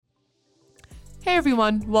Hey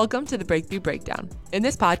everyone, welcome to the Breakthrough Breakdown. In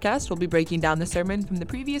this podcast, we'll be breaking down the sermon from the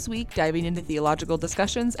previous week, diving into theological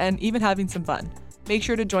discussions, and even having some fun. Make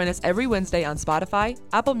sure to join us every Wednesday on Spotify,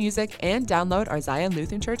 Apple Music, and download our Zion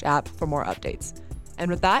Lutheran Church app for more updates. And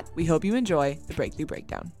with that, we hope you enjoy the Breakthrough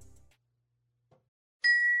Breakdown.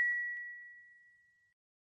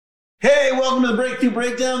 Hey, welcome to the Breakthrough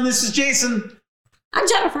Breakdown. This is Jason. I'm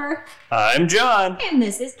Jennifer. I'm John. And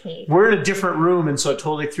this is Kate. We're in a different room, and so it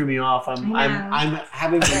totally threw me off. I'm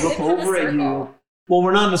having to look over at you. Well,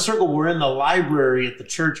 we're not in a circle. We're in the library at the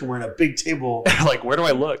church, and we're in a big table. Like, where do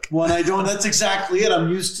I look? When I don't, that's exactly it. I'm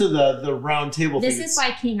used to the round table This thing. is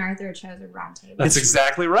why King Arthur chose a round table. That's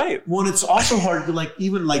exactly right. Well, it's also hard to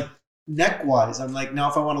even neck-wise. I'm like, now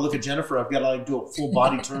if I want to look at Jennifer, I've got to do a full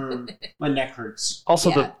body turn. My neck hurts. Also,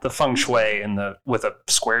 Yeah. the feng shui and with a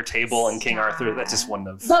square table and King Arthur, that just wouldn't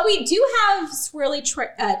have. But we do have swirly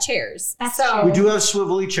chairs. That's so true. We do have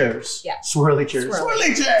swivelly chairs. Yeah. Swirly chairs.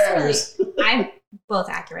 Swirly. chairs. I'm both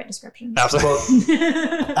accurate descriptions. Absolutely.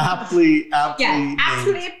 Aptly Yeah, named.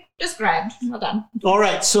 absolutely described. Well done. All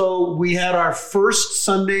right, so we had our first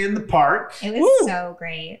Sunday in the park. It was so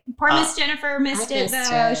great. Poor Miss Jennifer missed I it,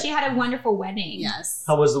 missed though. it. She had a wonderful wedding. Yes.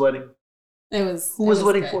 How was the wedding? It was. Who was the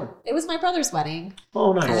wedding good. for? It was my brother's wedding.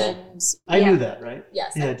 Oh, nice. And I knew that, right?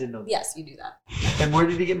 Yes. Yeah, I did know that. Yes, you knew that. And where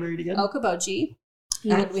did he get married again? Okoboji.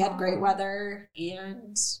 And we had great weather,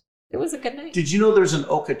 and it was a good night. Did you know there's an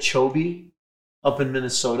Okeechobee up in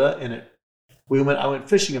Minnesota? And I went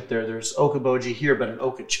fishing up there. There's Okoboji here, but an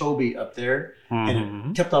Okeechobee up there.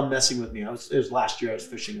 And it kept on messing with me. It was last year I was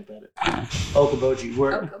fishing up at it. Okoboji.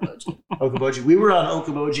 Okoboji. We were on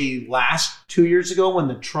Okoboji 2 years ago when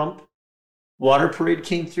the Trump water parade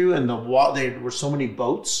came through, and there were so many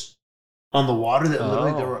boats on the water that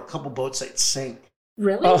literally there were a couple boats that sank.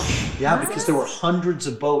 Really? Oh, Yeah, because there were hundreds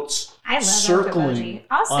of boats I love circling Okoboji.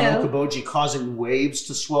 Also, on Okoboji, causing waves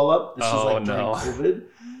to swell up. This was during COVID.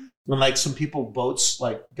 When boats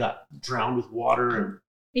got drowned with water. And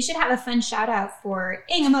we should have a fun shout out for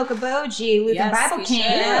Ingham Okoboji Lutheran Yes, Bible we should.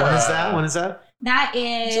 Camp. when is that? That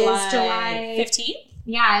is July 15th?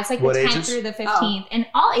 Yeah, it's like What the 10th ages? through the 15th. And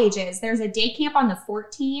all ages. There's a day camp on the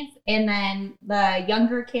 14th, and then the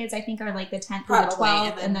younger kids, I think, are like the 10th through the Probably,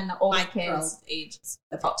 12th, and then the older My kids girl's age is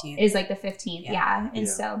the 15th. is like the 15th. Yeah. And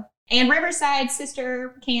so, and Riverside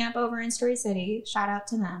Sister Camp over in Story City. Shout out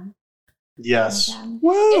to them. Yes. And,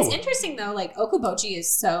 It's interesting, though, Okoboji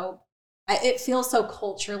is it feels so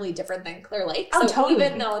culturally different than Clear Lake. Oh, So totally.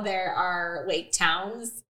 even though there are lake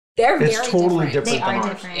towns, they're It's very totally different. they different are than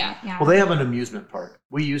ours. different. Yeah. Well, they have an amusement park.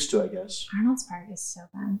 We used to, I guess. Arnold's Park is so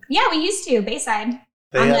fun. Yeah, we used to. Bayside.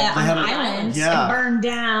 They on had the an island. Yeah. It burned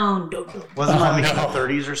down. Wasn't it like in no. the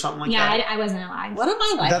 30s or something like Yeah, that? I wasn't alive. One of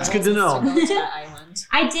my life That's good goals to know. is to go to that island.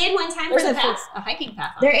 I did one time There's for a the path, a hiking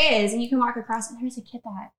path. on There it. is, and you can walk across, and there's a kid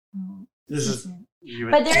that. This is. isn't. You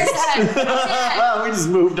But there's a. we just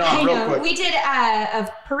moved I on real know. quick. We did a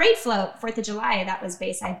parade float 4th of July that was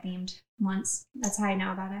Bayside themed once. That's how I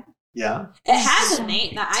know about it. Yeah. It has a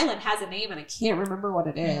name. The island has a name, and I can't remember what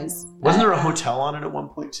it is. Wasn't there a hotel on it at one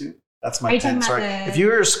point too? That's Are my you pen. talking Sorry. about the- If you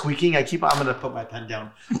hear squeaking, I'm going to put my pen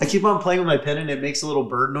down. I keep on playing with my pen and it makes a little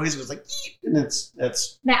bird noise. It was like, "Eep," and that's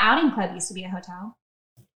The Outing Club used to be a hotel.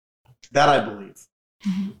 that I believe.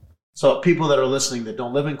 So people that are listening that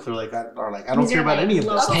don't live in Clear Lake are like, I don't These care are about like any of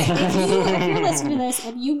this. Okay, if you're listening to this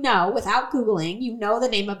and you know, without Googling, you know the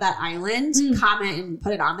name of that island, comment and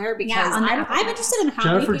put it on there because Yeah, on the I'm interested in how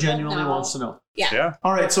Jennifer many people genuinely know. wants to know. yeah.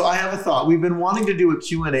 All right, so I have a thought. We've been wanting to do a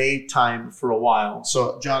Q&A time for a while.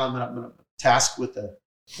 So, John, I'm going to task with the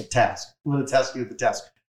task. I'm going to task you with the task.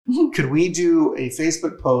 Could we do a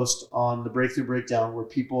Facebook post on the Breakthrough Breakdown where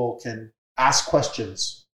people can ask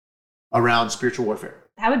questions around spiritual warfare?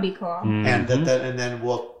 That would be cool. Mm-hmm. And and then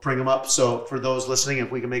we'll bring them up. So for those listening,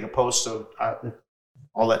 if we can make a post,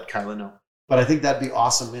 I'll let Kyla know. But I think that'd be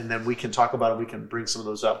awesome, and then we can talk about it. We can bring some of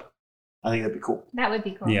those up. I think that'd be cool. That would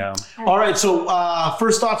be cool. Yeah. All right, so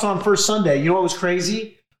first thoughts on first Sunday. You know what was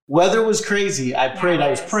crazy? Weather was crazy. I prayed. I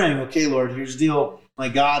was praying, okay, Lord, here's the deal. My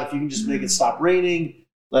God, if you can just make it stop raining,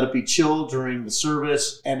 let it be chill during the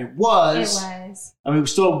service. And it was. It was. I mean, we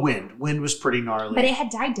still had wind. Wind was pretty gnarly. But it had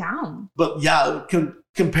died down. But yeah,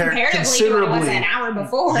 Comparatively considerably. to what it was an hour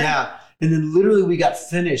before. Yeah. And then literally we got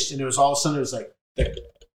finished and it was all of a sudden it was like the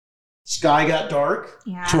sky got dark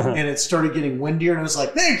Yeah. and it started getting windier and I was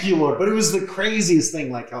like, thank you, Lord. But it was the craziest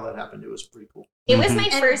thing, like how that happened. It was pretty cool. It was my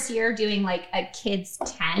first year doing like a kid's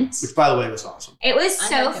tent. Which, by the way, was awesome. It was I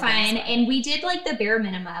so like the fun. best. And we did like the bare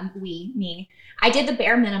minimum. I did the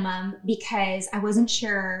bare minimum because I wasn't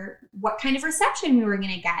sure what kind of reception we were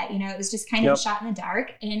going to get. You know, it was just kind of Yep. shot in the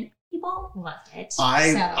dark. And people loved it.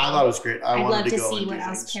 I thought it was great. I'd love to see what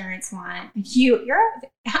else parents want.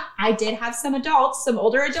 I did have some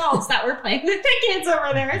older adults that were playing with the kids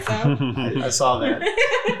over there. So I saw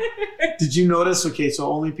that. Did you notice? Okay,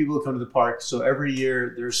 so only people who come to the park. So every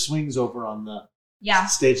year there's swings over on the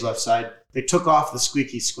stage left side. They took off the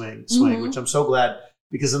squeaky swing, which I'm so glad,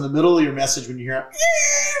 because in the middle of your message when you hear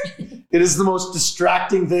it is the most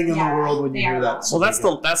distracting thing in the world when you hear that. Well, that's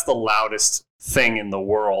the loudest thing in the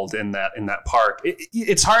world in that park.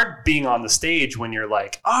 It's hard being on the stage when you're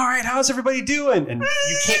like, all right, how's everybody doing? And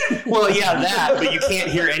you can't, but you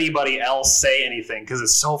can't hear anybody else say anything because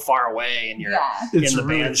it's so far away and you're in the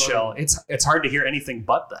really band shell. It's hard to hear anything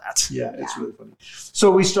but that. Yeah, it's really funny.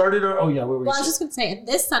 So we started our, what were we I was just going to say,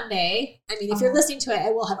 this Sunday, I mean, if you're listening to it,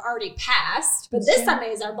 it will have already passed, but this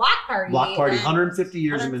Sunday is our block party. 150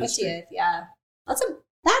 years of ministry. Yeah.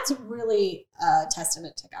 That's really a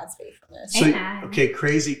testament to God's faithfulness. So,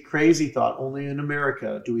 crazy thought. Only in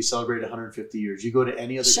America do we celebrate 150 years. You go to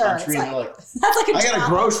any other country and they're like, I got a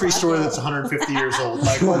grocery store that's 150 years old.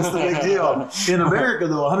 Like, what's the big deal? In America,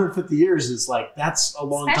 though, 150 years is like, that's a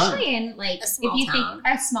long time. Especially in like, if you think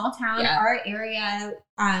a small town, our area,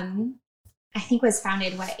 I think was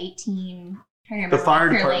founded, 18? The fire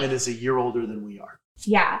department is a year older than we are.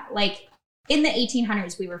 Yeah, like in the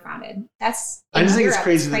 1800s we were founded. I just think it's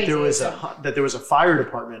crazy that there was a fire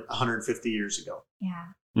department 150 years ago. Yeah.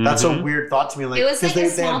 That's a weird thought to me. Like, because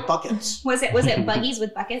they had buckets. Was it buggies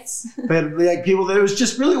with buckets? They had like people. It was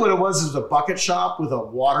just really what it was a bucket shop with a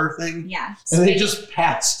water thing. Yeah. And they just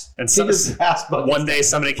passed. And so one day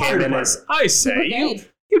somebody came in and said, I say,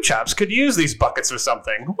 you chaps could use these buckets or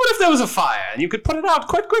something. What if there was a fire and you could put it out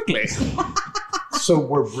quite quickly? So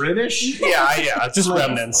we're British? Yeah, just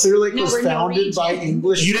remnants. Clear Lake was founded by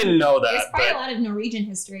English. You didn't know that. There's probably a lot of Norwegian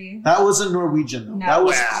history. That wasn't Norwegian, though. No. That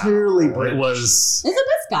was clearly British. It was. Isn't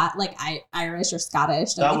it Irish or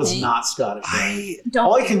Scottish? That was not Scottish.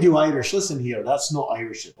 I can do Irish. Listen here, that's not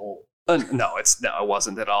Irish at all. No, it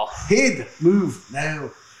wasn't at all. Head, move,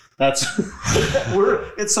 now. That's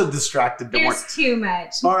it's so distracted. There's too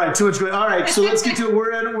much. All right, too much going. All right, so let's get to it.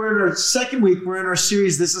 We're in our second week. We're in our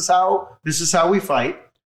series. This is how we fight,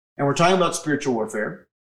 and we're talking about spiritual warfare.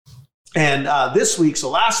 And this week,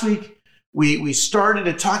 so last week, we started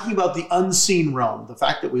at talking about the unseen realm, the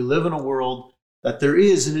fact that we live in a world that there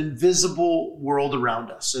is an invisible world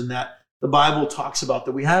around us, and that the Bible talks about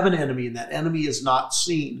that we have an enemy, and that enemy is not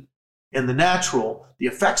seen in the natural. The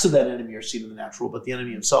effects of that enemy are seen in the natural, but the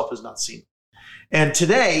enemy himself is not seen. And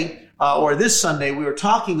today, or this Sunday, we were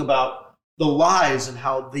talking about the lies and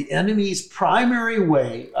how the enemy's primary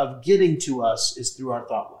way of getting to us is through our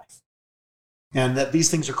thought life. And that these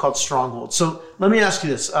things are called strongholds. So let me ask you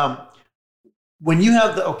this. When you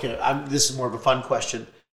have this is more of a fun question.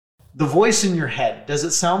 The voice in your head, does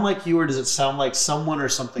it sound like you or does it sound like someone or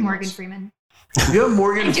something Morgan else? Freeman. If you have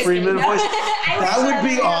Morgan Freeman voice, that would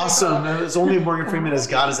be awesome. It's only Morgan Freeman as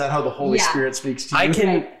God. Is that how the Holy Spirit speaks to you?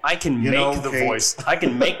 I can make the voice. I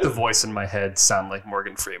can make the voice in my head sound like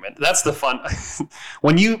Morgan Freeman. That's the fun.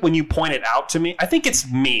 when you point it out to me, I think it's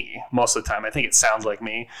me most of the time. I think it sounds like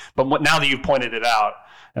me. But now that you've pointed it out,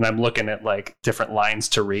 and I'm looking at like different lines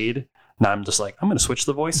to read. Now I'm just like, I'm going to switch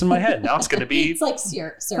the voice in my head. Now it's going to be... It's like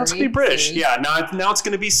Siri. Now it's going to be British. Siri. Yeah, now it's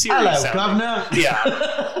going to be Siri. Hello, Governor.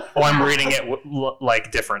 Yeah. Or I'm reading it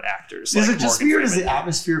like different actors. Is like it just weird? Does the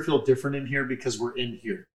atmosphere feel different in here because we're in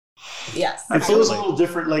here? Yes. It feels a little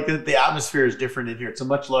different. Like the atmosphere is different in here. It's a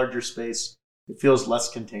much larger space. It feels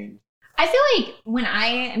less contained. I feel like when I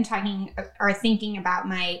am talking or thinking about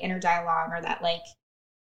my inner dialogue or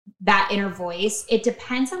that inner voice, it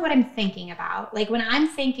depends on what I'm thinking about. Like when I'm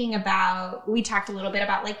thinking about, we talked a little bit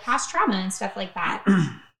about like past trauma and stuff like that.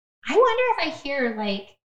 I wonder if I hear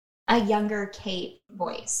like a younger Kate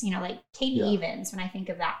voice, like Katie Evans, when I think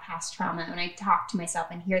of that past trauma, when I talk to myself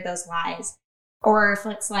and hear those lies, or if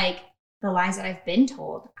it's like the lies that I've been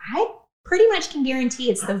told, I pretty much can guarantee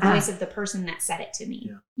it's the voice of the person that said it to me.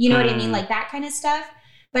 Yeah. You know what I mean? Like that kind of stuff.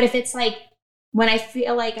 But if it's like when I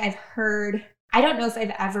feel like I've heard, I don't know if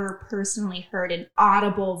I've ever personally heard an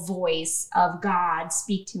audible voice of God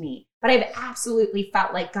speak to me, but I've absolutely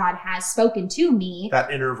felt like God has spoken to me.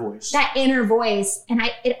 That inner voice. And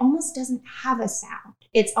it almost doesn't have a sound.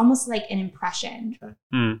 It's almost like an impression.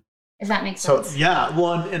 Okay. If that makes sense. So yeah,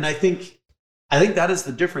 well, and I think that is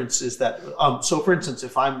the difference is that, so for instance,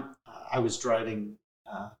 if I was driving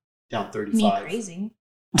down 35. Me crazy.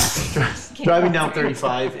 Driving down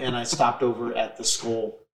 35 and I stopped over at the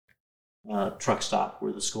Skull truck stop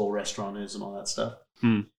where the Skull restaurant is and all that stuff.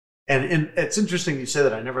 And it's interesting you say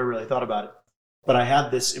that. I never really thought about it. but I had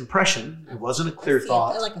this impression. It wasn't a clear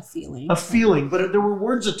thought. Like a feeling. A feeling, but there were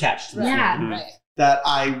words attached to the feeling Right. that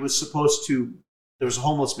I was supposed to. There was a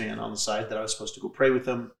homeless man on the side that I was supposed to go pray with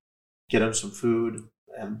him, get him some food,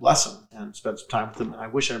 and bless him, and spend some time with him. And I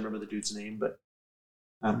wish I remember the dude's name, but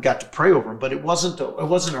got to pray over him. But it wasn't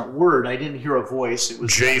a word. I didn't hear a voice. It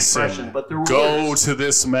was Jason. an impression, but there were Go words. to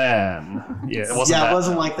this man. Yeah, it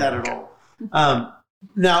wasn't like that at all.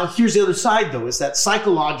 Now, here's the other side, though, is that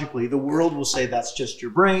psychologically, the world will say that's just your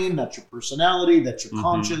brain, that's your personality, that's your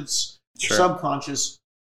conscience, your subconscious.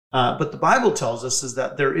 But the Bible tells us is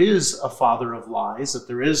that there is a father of lies, that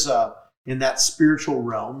there is in that spiritual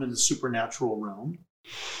realm, in the supernatural realm,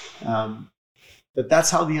 that's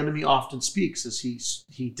how the enemy often speaks, is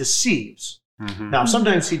he deceives. Now,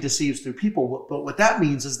 sometimes he deceives through people, but what that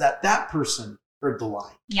means is that person heard the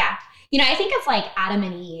lie. Yeah. I think of like Adam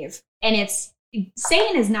and Eve, and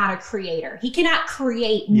Satan is not a creator. He cannot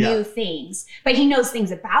create new things, but he knows things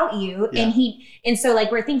about you. Yeah. And so like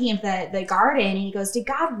we're thinking of the garden, and he goes, did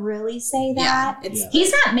God really say that?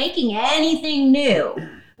 He's not making anything new,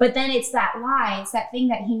 but then it's that lie. It's that thing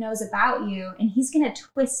that he knows about you, and he's going to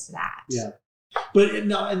twist that. Yeah. But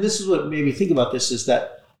no, and this is what made me think about this, is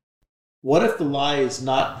that what if the lie is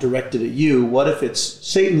not directed at you? What if it's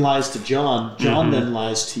Satan lies to John, John then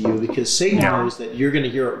lies to you, because Satan knows that you're going to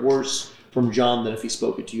hear it worse from John than if he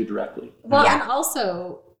spoke it to you directly. Well, and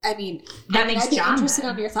also, I mean, that makes I'd be John interested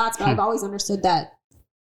on your thoughts, but I've always understood that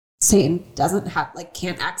Satan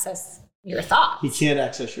can't access your thoughts. He can't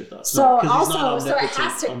access your thoughts. So it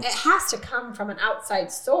has to come from an outside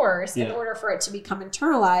source in order for it to become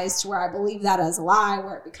internalized, where I believe that as a lie,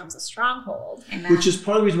 where it becomes a stronghold. Which is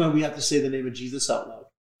part of the reason why we have to say the name of Jesus out loud.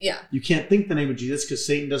 Yeah. You can't think the name of Jesus because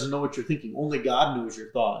Satan doesn't know what you're thinking. Only God knows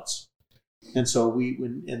your thoughts. And so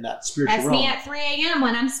when in that spiritual realm. That's me at 3 a.m.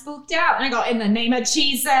 when I'm spooked out. And I go, in the name of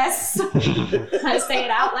Jesus. I say it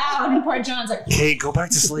out loud. And poor John's like, hey, go back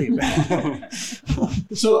to sleep.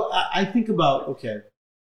 So I think about,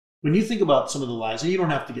 when you think about some of the lies, and you don't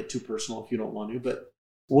have to get too personal if you don't want to, but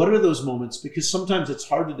what are those moments? Because sometimes it's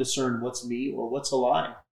hard to discern what's me or what's a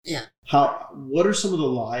lie. Yeah. What are some of the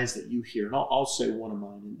lies that you hear? And I'll say one of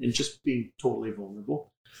mine, and just being totally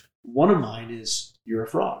vulnerable. One of mine is, you're a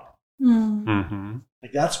fraud.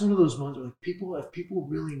 Like that's one of those moments where if people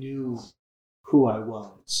really knew who I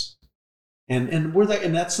was, and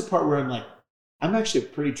that's the part where I'm like, I'm actually a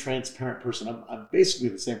pretty transparent person. I'm basically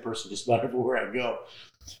the same person just about everywhere I go,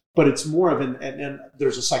 but it's more of and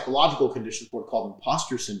there's a psychological condition for it called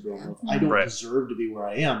imposter syndrome. I don't deserve to be where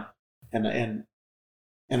I am,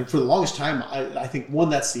 and for the longest time, I think, one,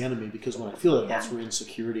 that's the enemy, because when I feel it, that's where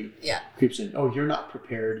insecurity creeps in. Oh, you're not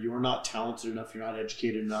prepared. You're not talented enough. You're not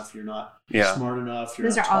educated enough. You're not smart enough.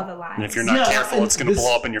 Those are all the lies. And if you're not careful, it's going to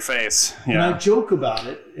blow up in your face. Yeah. And I joke about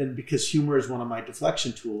it, and because humor is one of my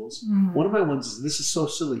deflection tools. One of my ones is, this is so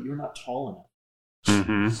silly. You're not tall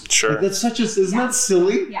enough. Sure. Like that's isn't that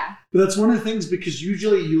silly? Yeah. But that's one of the things, because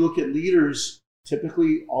usually you look at leaders,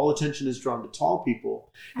 typically all attention is drawn to tall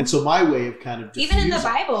people. And so my way of kind of even in the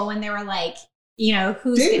Bible, when they were like,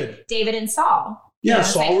 who's David and Saul. Yeah,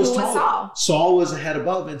 Saul was tall. Saul was a head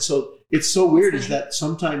above. And so it's so weird is that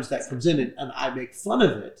sometimes that comes in and I make fun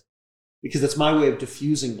of it because it's my way of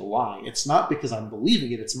diffusing the lie. It's not because I'm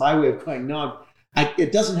believing it. It's my way of going, no,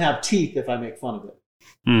 it doesn't have teeth if I make fun of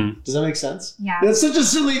it. Does that make sense? Yeah. That's such a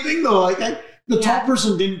silly thing though. Like the tall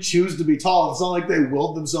person didn't choose to be tall. It's not like they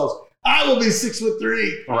willed themselves, I will be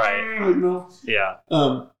 6'3". Right. Yeah.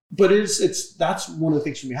 But that's one of the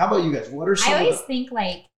things for me. How about you guys? What are some? I always think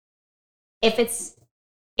like,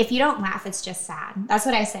 if you don't laugh, it's just sad. That's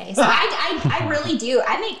what I say. So I really do.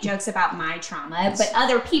 I make jokes about my trauma, but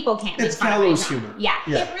other people can't make fun of my trauma. Humor. Yeah,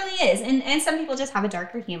 it really is. And some people just have a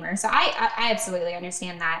darker humor. So I absolutely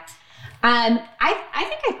understand that. I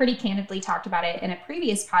think I pretty candidly talked about it in a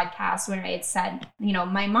previous podcast when I had said,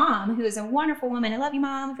 my mom, who is a wonderful woman, I love you,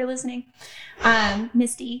 Mom, if you're listening,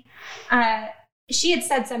 Misty, she had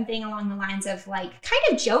said something along the lines of like, kind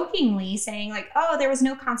of jokingly saying like, oh, there was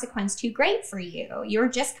no consequence too great for you. You were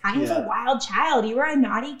just kind of a wild child. You were a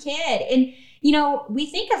naughty kid. And, we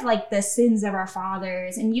think of like the sins of our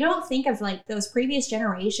fathers, and you don't think of like those previous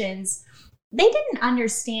generations. They didn't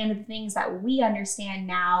understand the things that we understand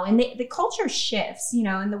now. And the culture shifts,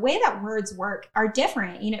 and the way that words work are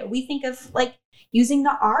different. We think of like using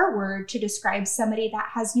the R word to describe somebody that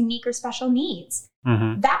has unique or special needs.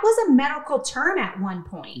 That was a medical term at one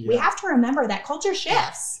point. We have to remember that culture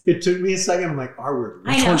shifts. It took me a second. I'm like, R word.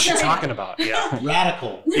 Which one's she talking about? Yeah.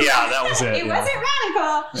 Radical. Yeah, that was it. It wasn't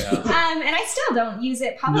radical. Yeah. And I still don't use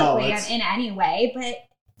it publicly in any way, but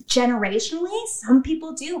generationally, some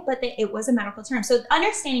people do, but it was a medical term. So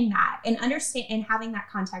understanding that and having that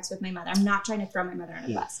context with my mother, I'm not trying to throw my mother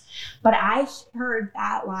on a bus, but I heard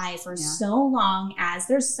that lie for so long as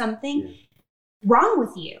there's something wrong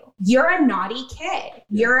with you. You're a naughty kid.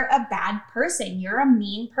 You're a bad person. You're a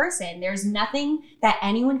mean person. There's nothing that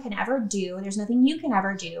anyone can ever do. There's nothing you can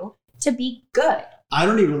ever do to be good. I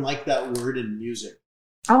don't even like that word in music.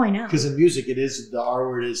 Oh, I know. Because in music, it is, the R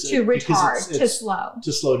word is to retard, to slow.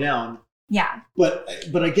 To slow down. Yeah. But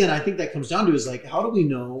again, I think that comes down to is like, how do we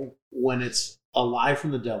know when it's a lie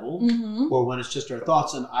from the devil or when it's just our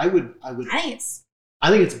thoughts? And I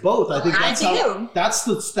think it's both. I think that's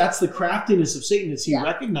the craftiness of Satan is he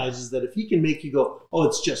recognizes that if he can make you go, oh,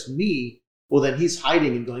 it's just me, well, then he's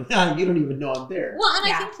hiding and going, you don't even know I'm there. Well,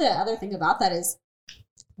 and I think the other thing about that is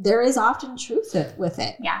there is often truth with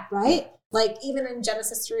it. Yeah. Right? Like even in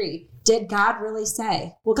Genesis 3, did God really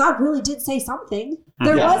say? Well, God really did say something.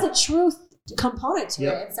 There was a truth component to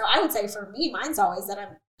it. And so I would say for me, mine's always that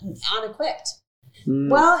I'm unequipped.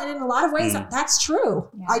 Well, and in a lot of ways, that's true.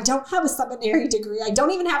 Yeah. I don't have a seminary degree. I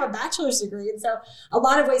don't even have a bachelor's degree. And so a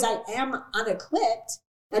lot of ways I am unequipped.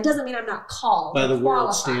 That doesn't mean I'm not called. By the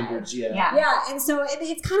world standards, Yeah, and so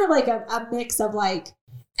it's kind of like a mix of like,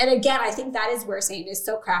 and again, I think that is where Satan is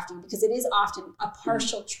so crafty because it is often a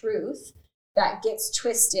partial truth that gets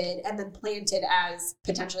twisted and then planted as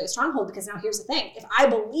potentially a stronghold. Because now here's the thing. If I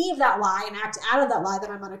believe that lie and act out of that lie that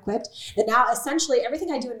I'm unequipped, then now essentially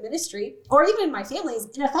everything I do in ministry or even in my family is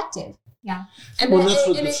ineffective. Yeah. And well, that's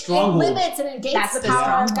what the stronghold. It limits and it gates the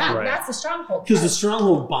power of God. Right. That's the stronghold. Because the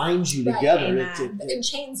stronghold binds you together. It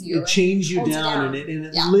chains you. It chains you down and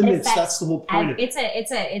it limits. That's the whole point. It's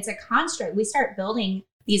a construct. We start building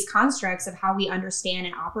these constructs of how we understand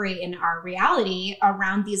and operate in our reality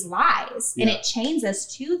around these lies. And it chains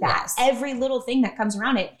us to that, every little thing that comes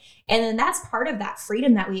around it. And then that's part of that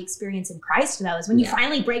freedom that we experience in Christ, though, is when you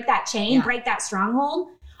finally break that chain, break that stronghold,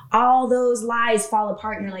 all those lies fall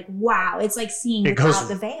apart and you're like, wow, it's like seeing without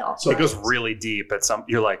the veil. So it goes really deep at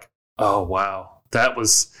you're like, oh, wow. That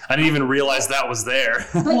was, I didn't even realize that was there.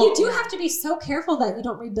 But you do have to be so careful that you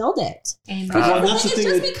don't rebuild it. Amen. Because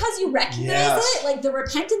because you recognize it, like the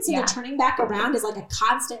repentance and the turning back around is like a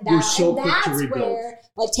constant battle. So and that's where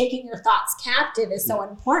like taking your thoughts captive is so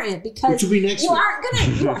important because you aren't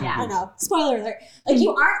gonna, I know, spoiler alert. Like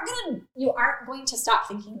you aren't going to stop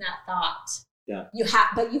thinking that thought. Yeah.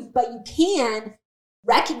 But you can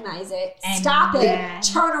recognize it, stop it,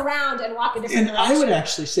 turn around and walk a different direction. I would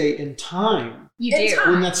actually say in time,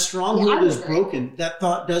 when that stronghold is broken, that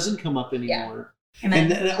thought doesn't come up anymore.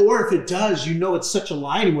 Yeah. Or if it does, it's such a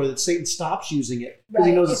lie anymore that Satan stops using it because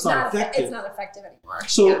he knows it's not effective. It's not effective anymore.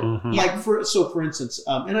 So, for instance,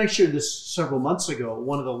 and I shared this several months ago.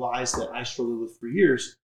 One of the lies that I struggled with for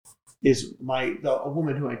years is a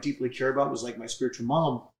woman who I deeply care about was like my spiritual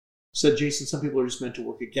mom said, Jason, some people are just meant to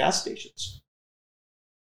work at gas stations.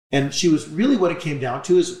 And she was really what it came down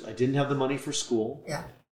to is I didn't have the money for school. Yeah.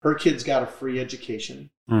 Her kids got a free education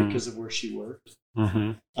because of where she worked.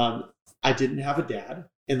 I didn't have a dad.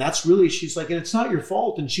 And that's really, she's like, and it's not your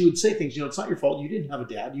fault. And she would say things, it's not your fault. You didn't have a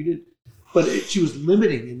dad. You didn't. But she was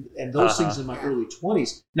limiting and those things in my early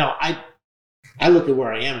 20s. Now, I look at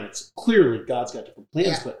where I am and it's clearly God's got different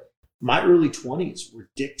plans. But my early 20s were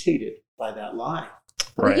dictated by that lie.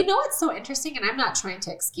 Right. You know what's so interesting? And I'm not trying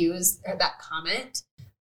to excuse that comment.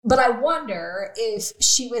 But I wonder if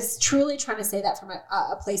she was truly trying to say that from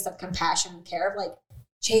a place of compassion and care of like,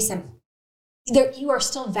 Jason, you are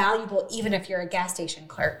still valuable even if you're a gas station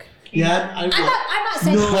clerk. Yeah, I'm not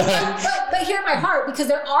saying but hear my heart because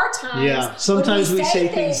there are times. Yeah, sometimes we say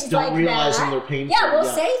things don't like realize that. and they're painful. Yeah, we'll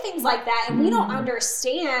say things like that and we don't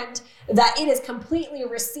understand that it is completely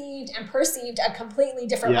received and perceived a completely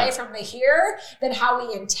different way from the here than how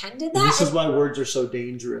we intended that. And this is why words are so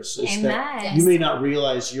dangerous. Is that you may not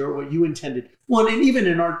realize what you intended. Well, and even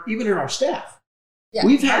in our staff. Yeah.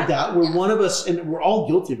 We've had that where one of us, and we're all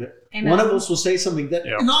guilty of it, one of us will say something that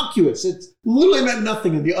innocuous. It's literally meant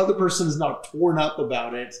nothing, and the other person is now torn up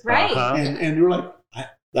about it. Right. And you're like,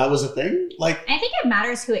 that was a thing? Like, I think it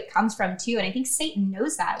matters who it comes from, too. And I think Satan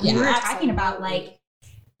knows that. We were talking about, like,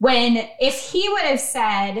 if he would have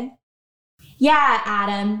said, yeah,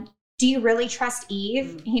 Adam, do you really trust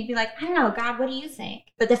Eve? He'd be like, I don't know, God, what do you think?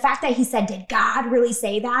 But the fact that he said, did God really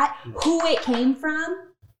say that? Who it came from?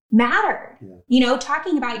 Mattered.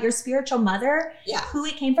 Talking about your spiritual mother, who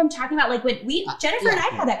it came from, talking about like when Jennifer and I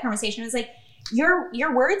had that conversation, it was like,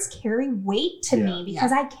 your words carry weight to me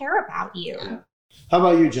because I care about you. Yeah. How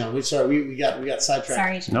about you, John? We got sidetracked.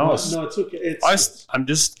 Sorry, John. No, it's okay. I'm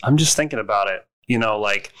just thinking about it.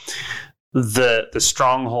 Like the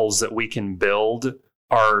strongholds that we can build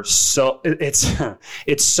are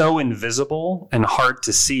it's so invisible and hard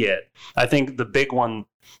to see it. I think the big one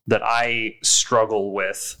that I struggled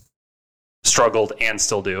and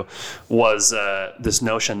still do, was this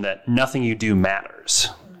notion that nothing you do matters.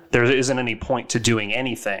 There isn't any point to doing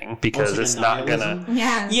anything because it's not gonna.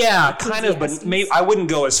 Yeah, kind of. But maybe I wouldn't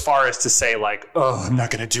go as far as to say like, "Oh, I'm not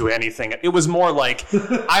gonna do anything." It was more like,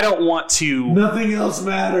 I don't want to. Nothing else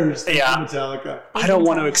matters. Yeah, Metallica. I don't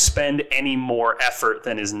want to expend any more effort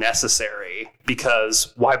than is necessary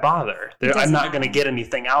because why bother? I'm not going to get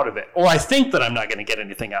anything out of it, or I think that I'm not going to get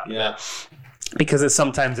anything out of it because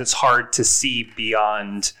sometimes it's hard to see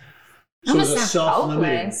beyond. So it's a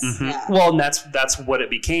self-limiting. Mm-hmm. Yeah. Well, and that's what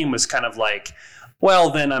it became, was kind of like,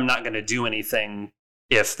 well, then I'm not going to do anything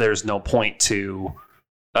if there's no point to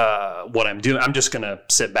what I'm doing. I'm just going to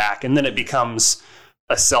sit back. And then it becomes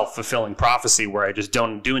a self-fulfilling prophecy where I just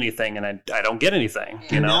don't do anything and I don't get anything.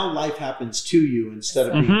 And now life happens to you instead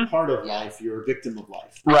of being part of life. You're a victim of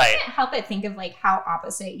life. Right. I can't help but think of like how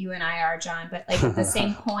opposite you and I are, John, but like the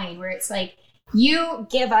same coin, where it's like, you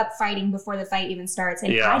give up fighting before the fight even starts,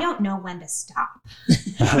 and I don't know when to stop.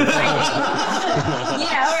 Where it's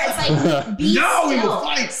like, be still,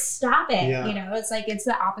 fight. Stop it. Yeah. It's like it's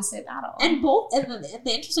the opposite battle. And the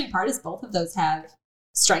interesting part is both of those have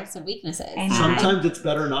strengths and weaknesses. Sometimes it's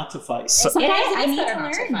better not to fight. Sometimes I need to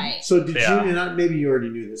learn to fight. So did you? And maybe you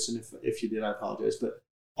already knew this, and if you did, I apologize. But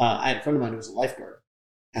I had a friend of mine who was a lifeguard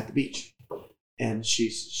at the beach, and she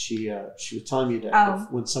was telling me that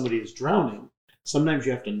when somebody is drowning, sometimes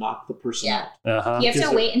you have to knock the person out. You have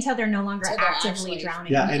to wait until they're no longer actively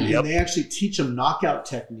drowning. Yeah, and they actually teach them knockout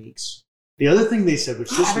techniques. The other thing they said, which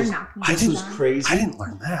this was crazy, I didn't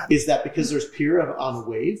learn that, is that because there's pier on a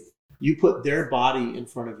wave, you put their body in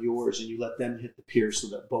front of yours and you let them hit the pier so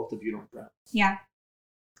that both of you don't drown. Yeah.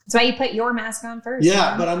 That's why you put your mask on first.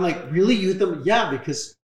 Yeah, but I'm like, really? You hit them? Yeah,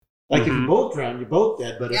 because like if you both drown, you're both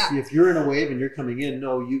dead. But if you're in a wave and you're coming in,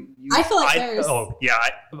 no, you I feel like there's...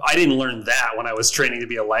 I didn't learn that when I was training to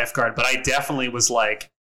be a lifeguard, but I definitely was like,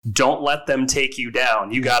 don't let them take you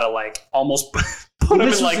down. You gotta like almost put them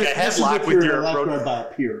in like a headlock with your lifeguard by a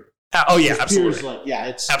pier. Oh yeah, absolutely. Like,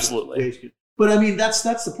 it's absolutely. But I mean, that's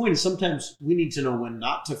the point. Is sometimes we need to know when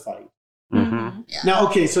not to fight. Mm-hmm. Yeah. Now,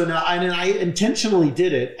 okay, so now I intentionally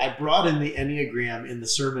did it. I brought in the Enneagram in the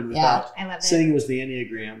sermon without saying it was the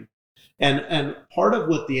Enneagram. And part of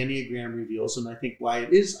what the Enneagram reveals, and I think why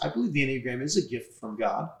it is, I believe the Enneagram is a gift from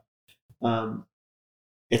God.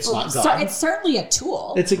 It's not God. It's certainly a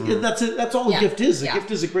tool. That's all a gift is. A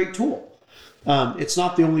gift is a great tool. It's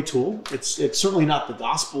not the only tool. It's certainly not the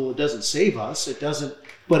gospel. It doesn't save us. It doesn't,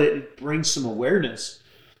 but it brings some awareness.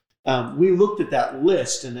 We looked at that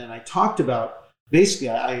list, and then I talked about. Basically,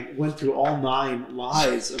 I went through all 9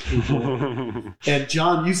 lies of people. And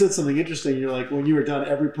John, you said something interesting. You're like, when you were done,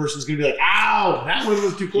 every person's going to be like, ow, that one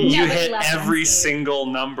was too close. You hit every single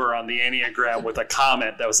number on the Enneagram with a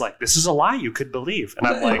comment that was like, this is a lie you could believe. And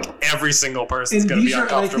I'm like, every single person's going to be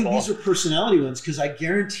uncomfortable. I think these are personality ones because I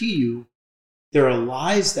guarantee you there are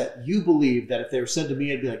lies that you believe that if they were said to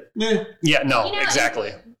me, I'd be like, meh. Yeah, no,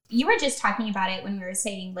 exactly. You were just talking about it when we were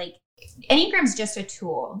saying like, Enneagram's just a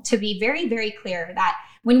tool, to be very, very clear that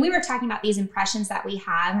when we were talking about these impressions that we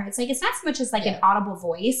have, it's like, it's not so much as like an audible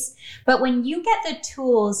voice, but when you get the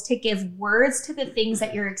tools to give words to the things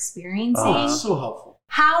that you're experiencing, so helpful.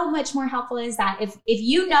 How much more helpful is that if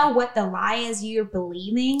you know what the lie is you're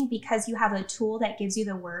believing because you have a tool that gives you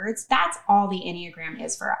the words? That's all the Enneagram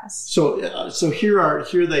is for us. So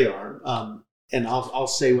here they are. And I'll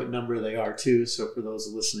say what number they are too. So for those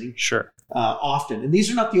listening, sure. Often, and these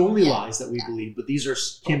are not the only lies that we believe, but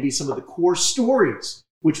these can be some of the core stories,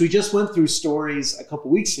 which we just went through stories a couple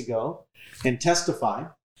weeks ago and testify.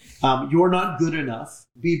 You're not good enough.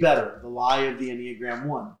 Be better. The lie of the Enneagram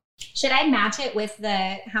 1. Should I match it with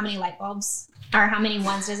the how many light bulbs or how many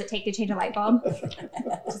ones does it take to change a light bulb?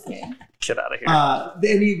 Just kidding. Get out of here. The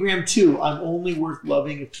Enneagram 2. I'm only worth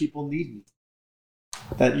loving if people need me.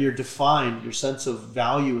 That you're defined, your sense of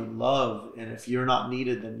value and love, and if you're not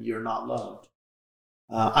needed, then you're not loved.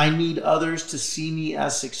 I need others to see me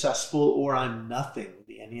as successful or I'm nothing,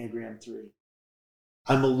 the Enneagram 3.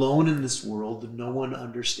 I'm alone in this world and no one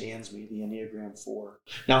understands me, the Enneagram 4.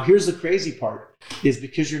 Now, here's the crazy part, is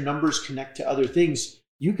because your numbers connect to other things,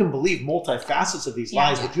 you can believe multifacets of these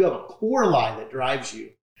lies, but you have a core lie that drives you.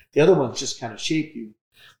 The other ones just kind of shape you.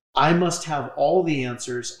 I must have all the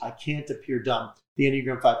answers. I can't appear dumb. The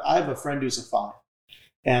Enneagram 5. I have a friend who's a 5.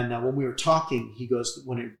 And when we were talking, he goes,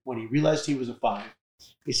 when he realized he was a 5,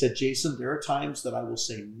 he said, Jason, there are times that I will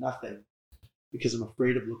say nothing because I'm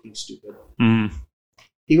afraid of looking stupid.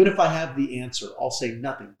 Even if I have the answer, I'll say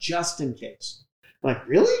nothing just in case. I'm like,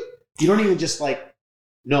 really? You don't even just like,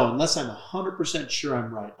 no, unless I'm 100% sure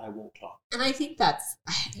I'm right, I won't talk. And I think that's,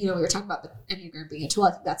 we were talking about the Enneagram being a tool.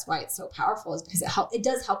 I think that's why it's so powerful, is because it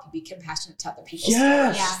does help you be compassionate to other people's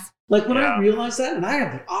stories. Yeah. Like when I realize that, and I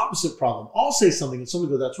have the opposite problem. I'll say something and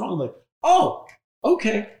somebody goes, that's wrong. I'm like, oh,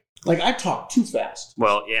 okay. Like I talk too fast.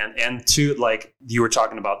 Well, and to like you were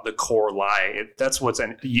talking about the core lie. That's what's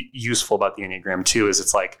useful about the Enneagram too. Is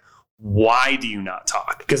it's like, why do you not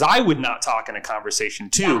talk? Because I would not talk in a conversation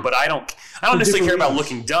too, but I don't necessarily care about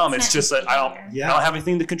looking dumb. It's just that I don't have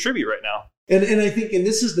anything to contribute right now. And I think, and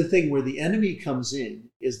this is the thing where the enemy comes in,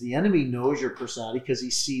 is the enemy knows your personality because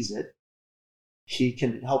he sees it. He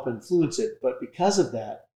can help influence it, but because of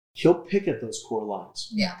that, he'll pick at those core lines.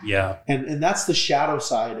 Yeah. Yeah. And that's the shadow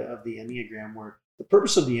side of the Enneagram, where the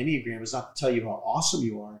purpose of the Enneagram is not to tell you how awesome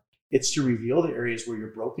you are. It's to reveal the areas where your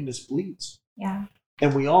brokenness bleeds. Yeah.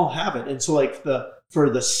 And we all have it. And so like for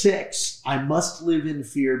the 6, I must live in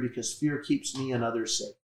fear because fear keeps me and others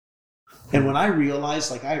safe. And when I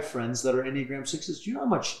realize, like I have friends that are Enneagram 6s, do you know how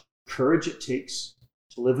much courage it takes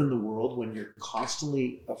to live in the world when you're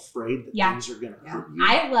constantly afraid that things are going to hurt you?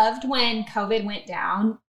 I loved when COVID went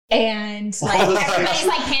down and like everybody's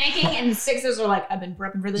like panicking and the 6ers were like, I've been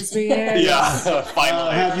prepping for this for years. Yeah,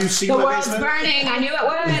 finally. Have you seen the my world's basement? burning. I knew it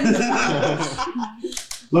would.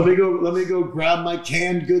 Let me go grab my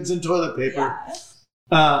canned goods and toilet paper.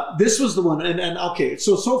 Yeah. This was the one, and okay.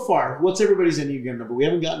 So far, what's everybody's Enneagram number? We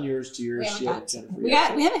haven't gotten yours to yours yet, Jennifer. We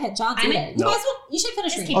haven't hit John's either. You should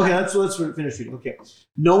finish reading. Okay, let's finish reading. Okay.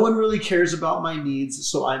 No one really cares about my needs,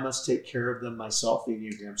 so I must take care of them myself, the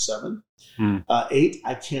Enneagram 7. 8,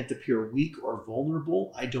 I can't appear weak or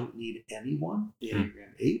vulnerable. I don't need anyone, the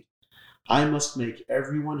Enneagram 8. I must make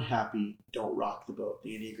everyone happy. Don't rock the boat,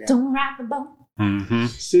 the Enneagram. Don't rock the boat. Mm-hmm.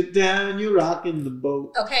 Sit down, you're rocking the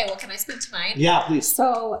boat. Okay, well, can I speak to mine? Yeah, please.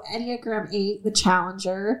 So, Enneagram 8, the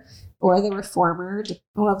challenger or the reformer.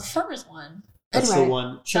 Well, the reformer's one. That's anyway, the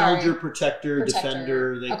one. Challenger, protector,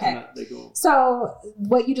 defender. They go. So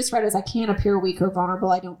what you just read is I can't appear weak or vulnerable.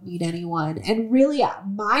 I don't need anyone. And really,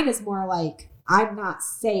 mine is more like I'm not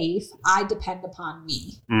safe. I depend upon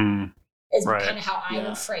me. Is kind of how I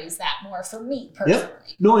would phrase that more for me personally. Yep.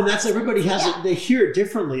 No, and that's everybody has it. They hear it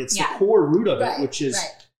differently. It's the core root of it, which is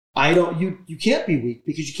I don't. You can't be weak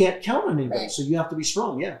because you can't count on anybody. So you have to be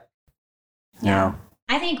strong. Yeah.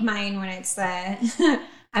 I think mine when it's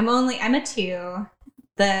I'm a 2,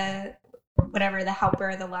 the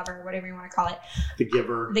helper, the lover, whatever you want to call it. The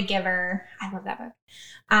giver. I love that book.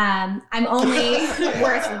 I'm only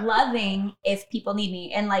worth loving if people need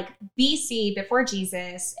me. And like BC, before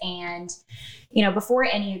Jesus and, before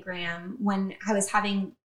Enneagram, when I was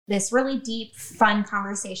having this really deep, fun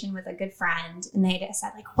conversation with a good friend and they just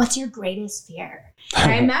said like, what's your greatest fear?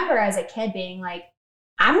 And I remember as a kid being like,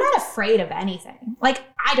 I'm not afraid of anything. Like,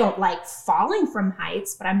 I don't like falling from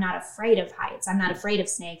heights, but I'm not afraid of heights. I'm not afraid of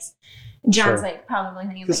snakes. John's like probably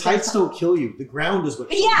thinking because heights don't kill you. The ground is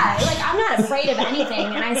what kills you. Like I'm not afraid of anything.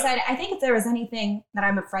 And I said, I think if there was anything that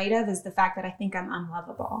I'm afraid of is the fact that I think I'm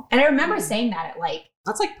unlovable. And I remember saying that at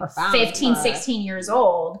that's like profound. 15, 16 years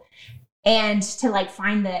old. And to like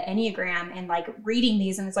find the Enneagram and like reading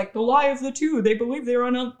these and it's like the lie of the 2, they believe they're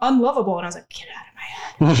unlovable. And I was like, get out of my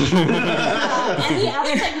head. And the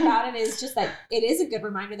other thing about it is just that it is a good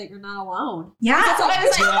reminder that you're not alone. Yeah. That's what I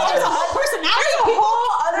was like, there's a whole personality. There's a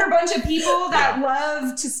whole other bunch of people that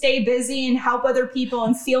love to stay busy and help other people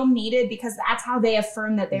and feel needed because that's how they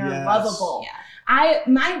affirm that they are lovable. Yeah.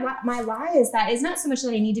 My lie is that it's not so much that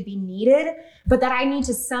I need to be needed, but that I need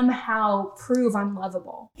to somehow prove I'm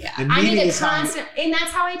lovable. Yeah. And I need to and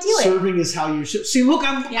that's how I do it. Serving is how you should. See, look,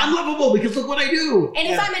 I'm lovable because look what I do. And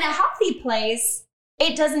if I'm in a healthy place,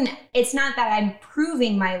 it's not that I'm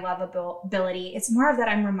proving my lovability. It's more of that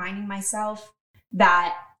I'm reminding myself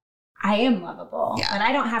that I am lovable, that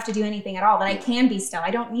I don't have to do anything at all, that I can be still. I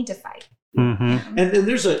don't need to fight. Mm-hmm. And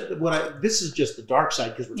there's this is just the dark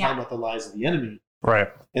side because we're talking about the lies of the enemy. Right.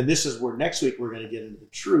 And this is where next week we're going to get into the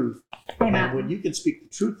truth. Amen. And when you can speak the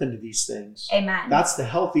truth into these things, Amen. That's the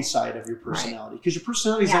healthy side of your personality. Because your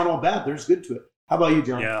personality is not all bad. There's good to it. How about you,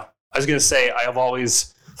 John? Yeah. I was going to say, I have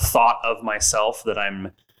always thought of myself that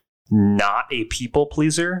I'm not a people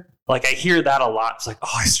pleaser. Like I hear that a lot. It's like,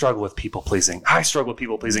 oh, I struggle with people pleasing.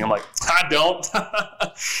 I'm like, I don't.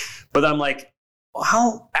 But I'm like,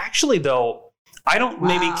 well, actually though, I don't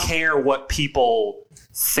maybe care what people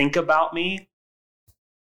think about me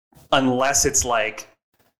unless it's like,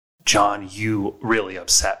 John, you really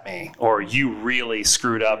upset me or you really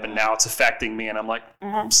screwed up and now it's affecting me. And I'm like,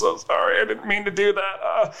 I'm so sorry. I didn't mean to do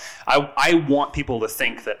that. I want people to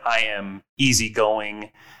think that I am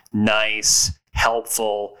easygoing, nice,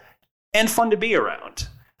 helpful. and fun to be around.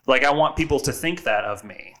 Like, I want people to think that of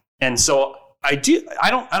me. And so I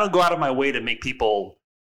don't go out of my way to make people,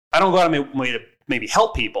 I don't go out of my way to maybe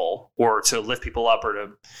help people or to lift people up or to,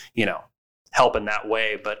 help in that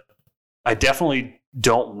way. But I definitely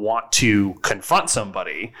don't want to confront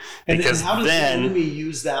somebody, because and how does then the enemy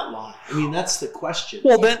use that lie? I mean, that's the question.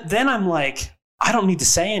 Well, then I'm like, I don't need to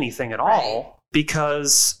say anything at all,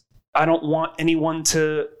 because I don't want anyone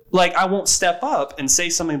to, like, I won't step up and say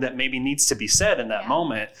something that maybe needs to be said in that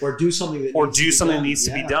moment, or do something that needs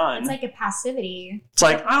to be done. It's like a passivity. It's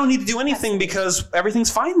like, I don't need to do anything because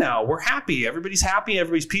everything's fine now. We're happy. Everybody's happy.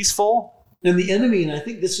 Everybody's peaceful. And the enemy, and I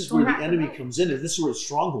think this is where the enemy comes in, and this is where it's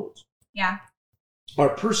strongholds. Yeah. Our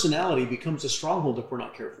personality becomes a stronghold if we're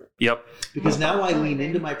not careful. Yep. Because now I lean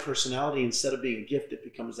into my personality instead of being a gift. It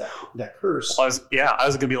becomes that curse. I was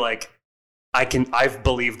gonna be like, I've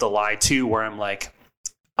believed the lie too, where I'm like,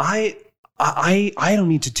 I don't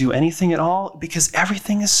need to do anything at all because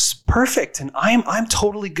everything is perfect and I'm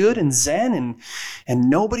totally good and zen and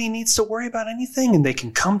nobody needs to worry about anything, and they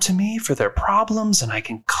can come to me for their problems and I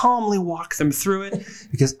can calmly walk them through it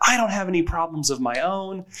because I don't have any problems of my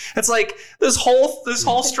own. It's like this whole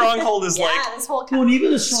stronghold is this whole well, and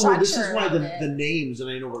even the stronghold. This is why the names, and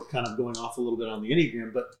I know we're kind of going off a little bit on the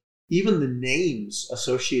Enneagram, but even the names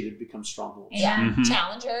associated become strongholds. Yeah. Mm-hmm.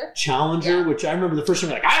 Challenger, which I remember the first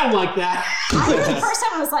time, like, I don't like that. The first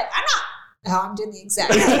time I was like, I'm doing the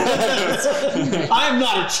exact same. I'm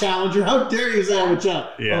not a challenger. How dare you say I'm a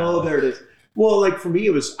challenger? Yeah. Oh, there it is. Well, like for me,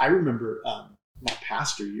 I remember my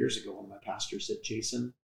pastor years ago, one of my pastors said,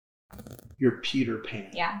 Jason, you're Peter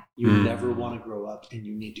Pan. Yeah. You never want to grow up, and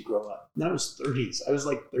you need to grow up. And I was 30s. I was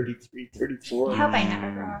like 33, 34. I hope I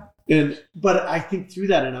never grow up. But I think through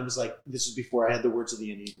that, and I was like, this is before I had the words of the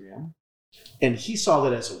Enneagram. And he saw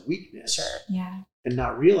that as a weakness. Sure. Yeah. And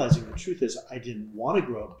not realizing the truth is I didn't want to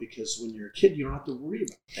grow up, because when you're a kid, you don't have to worry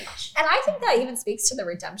about things. And I think that even speaks to the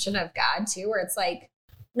redemption of God too, where it's like,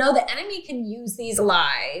 no, the enemy can use these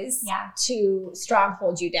lies to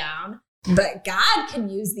stronghold you down, but God can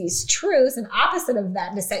use these truths and opposite of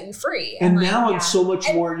that to set you free. And now I'm so much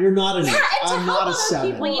more, you're not an 8. I'm not a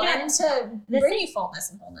 7. People, and to bring you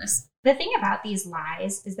fullness and wholeness. The thing about these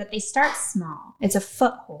lies is that they start small. It's a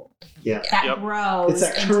foothold that grows. It's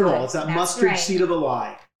that kernel. It's that mustard seed of a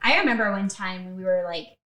lie. I remember one time when we were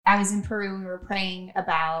I was in Peru and we were praying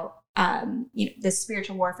about the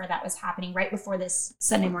spiritual warfare that was happening right before this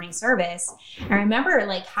Sunday morning service. I remember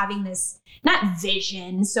having this, not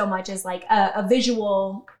vision so much as a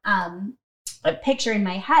visual a picture in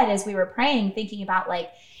my head as we were praying, thinking about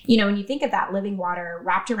when you think of that living water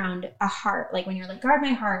wrapped around a heart, when you're guard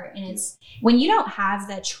my heart, and it's when you don't have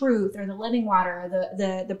the truth or the living water,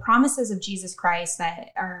 the promises of Jesus Christ that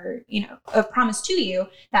are, a promise to you,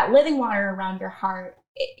 that living water around your heart,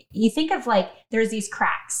 you think of there's these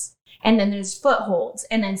cracks. And then there's footholds,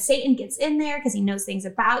 and then Satan gets in there because he knows things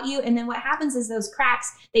about you. And then what happens is those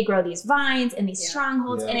cracks, they grow these vines and these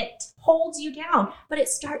strongholds, and it holds you down. But it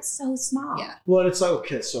starts so small. Yeah. Well, it's like,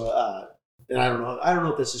 okay, so and I don't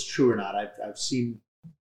know if this is true or not. I've seen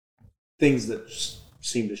things that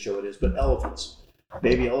seem to show it is, but elephants,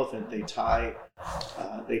 baby elephant, they tie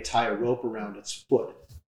a rope around its foot,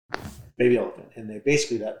 baby elephant, and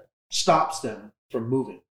that stops them from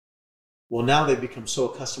moving. Well, now they've become so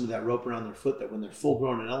accustomed to that rope around their foot that when they're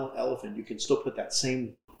full-grown elephant, you can still put that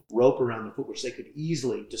same rope around their foot, which they could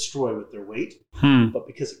easily destroy with their weight. But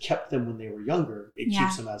because it kept them when they were younger, it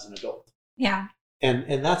keeps them as an adult. Yeah.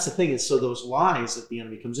 And that's the thing is, so those lies that the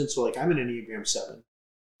enemy comes in. So I'm an Enneagram 7,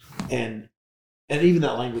 and even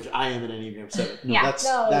that language, I am an Enneagram 7. No,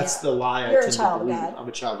 that's the lie. You're a child of God. I'm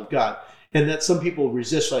a child of God. And that some people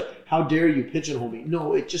resist, how dare you pigeonhole me?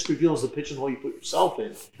 No, it just reveals the pigeonhole you put yourself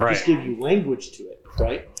in. Right. Just give you language to it,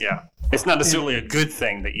 right? Yeah. It's not necessarily a good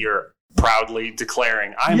thing that you're proudly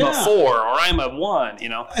declaring, I'm a 4 or I'm a 1,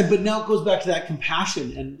 But now it goes back to that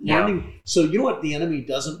compassion and learning. So you know what the enemy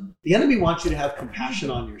doesn't? The enemy wants you to have compassion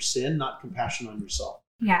on your sin, not compassion on yourself.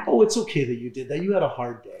 Yeah. Oh, it's okay that you did that. You had a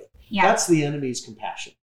hard day. Yeah. That's the enemy's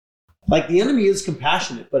compassion. The enemy is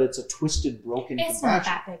compassionate, but it's a twisted, broken compassion. It's not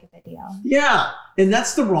that big of a deal. Yeah. And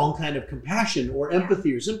that's the wrong kind of compassion or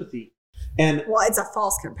empathy or sympathy. And it's a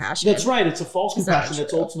false compassion. That's right. It's a false compassion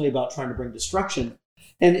that's ultimately about trying to bring destruction.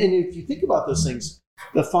 And if you think about those things,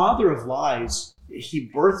 the father of lies, he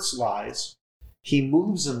births lies, he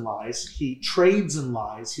moves in lies, he trades in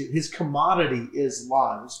lies, his commodity is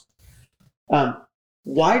lies.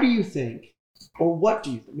 Why do you think, or what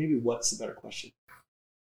do you think, maybe what's the better question?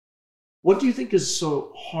 What do you think is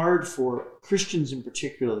so hard for Christians in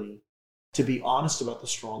particularly to be honest about the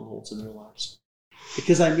strongholds in their lives?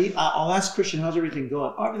 Because I'll ask Christian, how's everything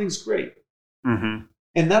going? Oh, everything's great. Mm-hmm.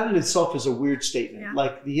 And that in itself is a weird statement. Yeah.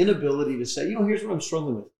 Like the inability to say, here's what I'm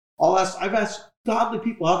struggling with. I've asked godly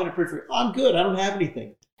people, how can I pray for you? I'm good. I don't have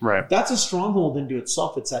anything. Right. That's a stronghold into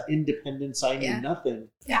itself. It's that independence. I need nothing.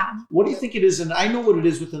 Yeah. What do you think it is? And I know what it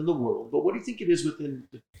is within the world, but what do you think it is within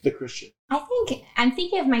the Christian? I think I'm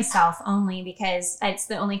thinking of myself only because it's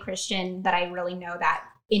the only Christian that I really know that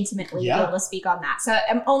intimately be able to speak on that. So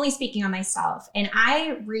I'm only speaking on myself. And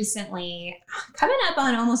I recently, coming up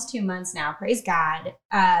on almost 2 months now, praise God,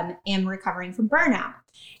 am recovering from burnout.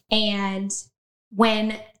 And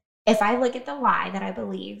if I look at the lie that I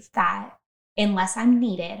believe that unless I'm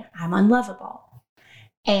needed, I'm unlovable.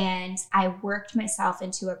 And I worked myself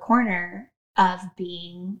into a corner of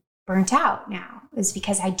being burnt out now. It's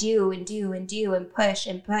because I do and do and do and push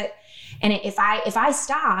and put. And if I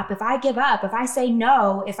stop, if I give up, if I say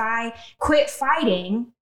no, if I quit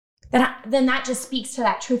fighting, then that just speaks to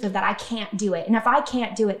that truth of that I can't do it. And if I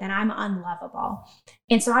can't do it, then I'm unlovable.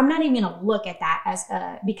 And so I'm not even going to look at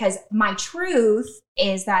that because my truth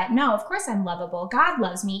is that, no, of course I'm lovable. God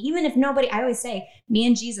loves me. Even if I always say me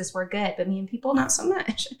and Jesus were good, but me and people, not so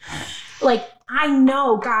much. Like, I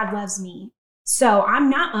know God loves me. So I'm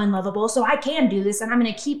not unlovable. So I can do this and I'm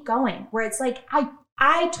going to keep going. Where it's like,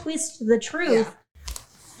 I twist the truth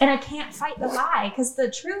and I can't fight the lie, because the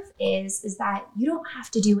truth is that you don't have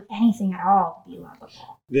to do anything at all to be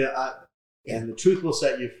lovable. Yeah. And the truth will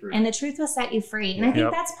set you free. And the truth will set you free. And I think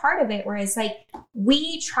that's part of it, where it's like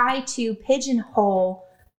we try to pigeonhole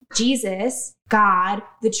Jesus, God,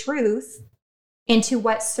 the truth, into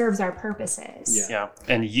what serves our purposes. Yeah.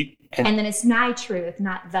 And then it's my truth,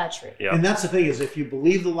 not the truth. Yeah. And that's the thing, is if you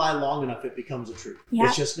believe the lie long enough, it becomes a truth.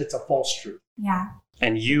 Yeah. It's a false truth. Yeah.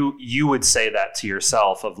 And you would say that to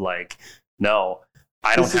yourself of like, no,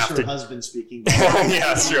 I don't have to. This is your husband speaking. Yeah,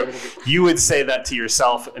 that's true. You would say that to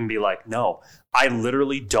yourself and be like, no, I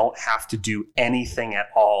literally don't have to do anything at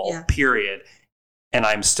all, period. And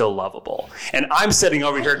I'm still lovable. And I'm sitting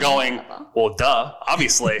over here going, well, duh,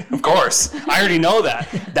 obviously, of course. I already know that.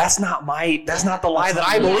 That's not the lie that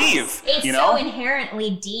I believe. It's so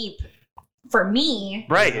inherently deep for me.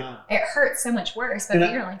 Right. It hurts so much worse.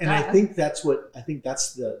 But you're like, I think that's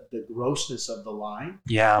the grossness of the lie.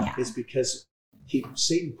 Yeah. Is because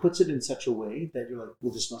Satan puts it in such a way that you're like,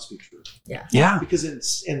 well, this must be true. Yeah. Yeah. Because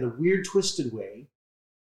it's in the weird, twisted way,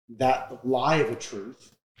 that lie of a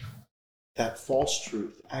truth, that false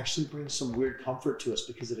truth, actually brings some weird comfort to us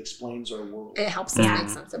because it explains our world. It helps us make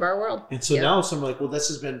sense of our world. And so now someone like, well, this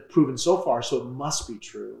has been proven so far, so it must be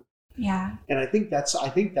true. Yeah. And I think that's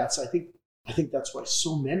why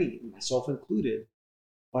so many, myself included,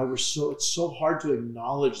 why it's so hard to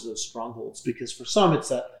acknowledge those strongholds, because for some it's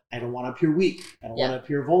that I don't want to appear weak, I don't want to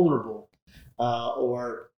appear vulnerable,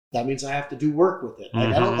 or that means I have to do work with it. Like,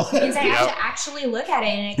 I don't. It means I have to actually look at it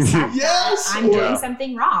and accept that I'm doing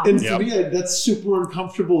something wrong. And for me, that's super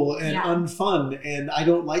uncomfortable and unfun, and I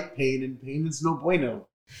don't like pain, and pain is no bueno.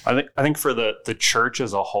 I think for the church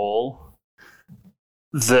as a whole,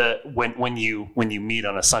 when you meet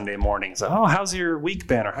on a Sunday morning, it's like, oh, how's your week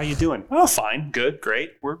been, or how you doing? Oh, fine, good,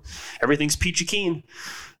 great. Everything's peachy keen.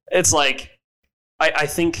 It's like I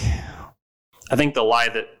think the lie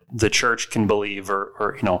that the church can believe,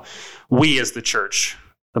 or we as the church,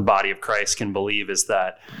 the body of Christ, can believe, is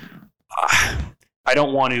that I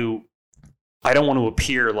don't want to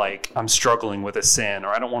appear like I'm struggling with a sin, or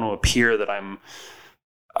I don't want to appear that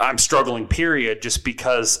I'm struggling, period, just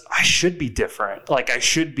because I should be different. Like I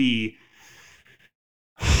should be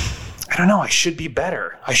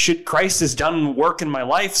better. Christ has done work in my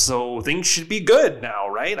life, so things should be good now,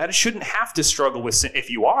 right? I shouldn't have to struggle with sin. If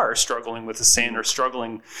you are struggling with a sin or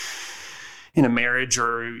struggling in a marriage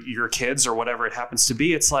or your kids or whatever it happens to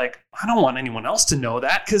be, it's like, I don't want anyone else to know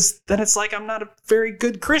that, because then it's like I'm not a very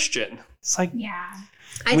good Christian. It's like,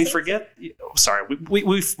 we forget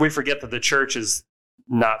that the church is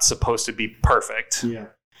not supposed to be perfect. Yeah.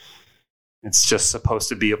 It's just supposed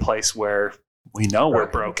to be a place where we know we're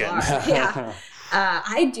broken. Yeah.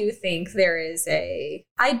 I do think there's a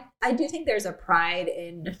pride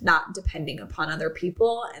in not depending upon other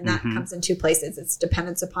people, and that comes in two places. It's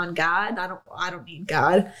dependence upon God. I don't need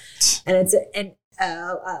God, and it's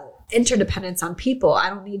interdependence on people. I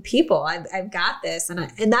don't need people. I've got this, and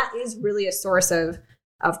that is really a source of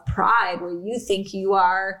pride, where you think you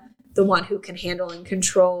are the one who can handle and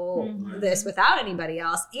control this without anybody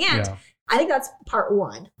else. And I think that's part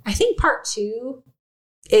one. I think part two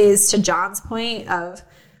is to John's point of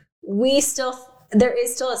we still there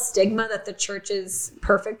is still a stigma that the church is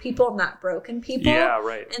perfect people, not broken people. Yeah,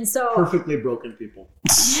 right. And so perfectly broken people.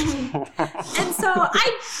 And so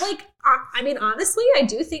I mean, honestly, I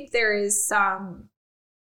do think there is some.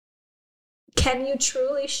 Can you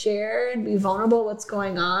truly share and be vulnerable what's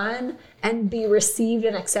going on and be received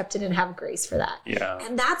and accepted and have grace for that? Yeah.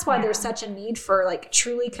 And that's why there's such a need for like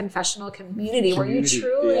truly confessional community where you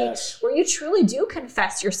truly do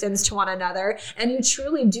confess your sins to one another and you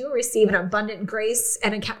truly do receive an abundant grace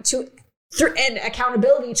and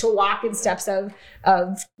accountability to walk in steps of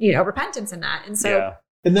repentance in that. And so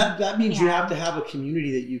and that means you have to have a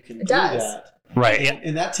community that you can do that. Right.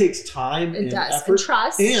 And that takes time and effort. And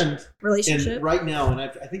trust. And relationship. And right now, and I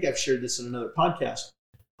think I've shared this in another podcast,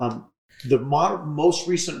 the most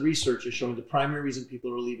recent research is showing the primary reason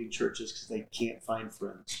people are leaving churches because they can't find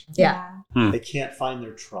friends. Yeah. They can't find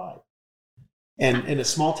their tribe. And in a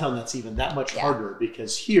small town, that's even that much harder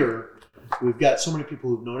because here we've got so many people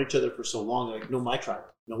who've known each other for so long. They're like, no, my tribe.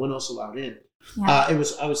 No one else allowed in. Yeah. I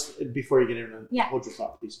was before you get in, hold your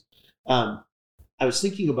thought, please. I was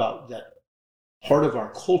thinking about that. Part of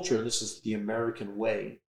our culture, and this is the American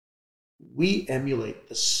way, we emulate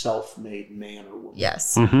the self-made man or woman.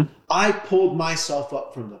 Yes. Mm-hmm. I pulled myself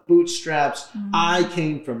up from the bootstraps. Mm-hmm. I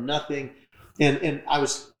came from nothing. And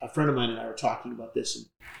a friend of mine and I were talking about this, and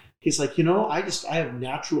he's like, I have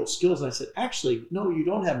natural skills. And I said, actually, no, you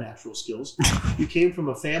don't have natural skills. You came from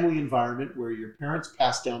a family environment where your parents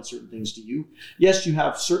passed down certain things to you. Yes, you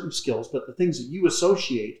have certain skills, but the things that you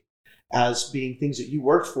associate as being things that you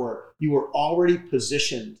worked for, you were already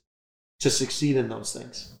positioned to succeed in those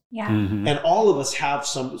things. Yeah. Mm-hmm. And all of us have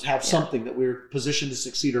something that we're positioned to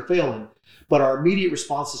succeed or fail in. But our immediate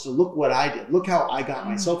response is to look what I did. Look how I got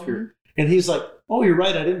myself here. And he's like, oh, you're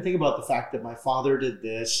right. I didn't think about the fact that my father did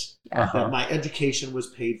this, that my education was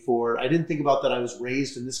paid for. I didn't think about that I was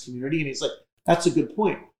raised in this community. And he's like, that's a good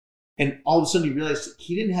point. And all of a sudden he realized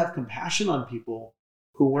he didn't have compassion on people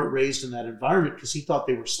who weren't raised in that environment because he thought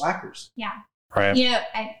they were slackers. Yeah. Right.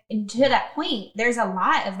 And to that point, there's a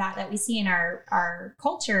lot of that we see in our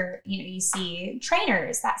culture. You see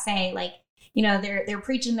trainers that say like, they're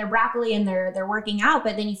preaching their broccoli and they're working out,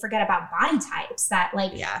 but then you forget about body types that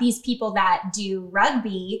these people that do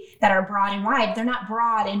rugby that are broad and wide, they're not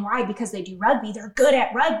broad and wide because they do rugby. They're good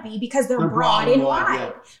at rugby because they're broad and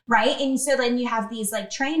wide. Right. And so then you have these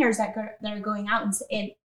like trainers that are going out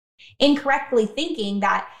and incorrectly thinking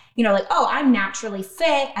that, I'm naturally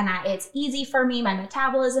fit and it's easy for me. My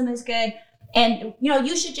metabolism is good. And,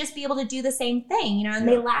 you should just be able to do the same thing, and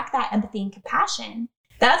they lack that empathy and compassion.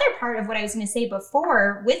 The other part of what I was going to say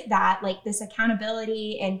before with that, like this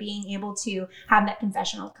accountability and being able to have that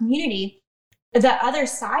confessional community, the other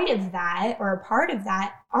side of that or a part of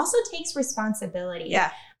that also takes responsibility.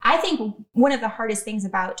 Yeah. I think one of the hardest things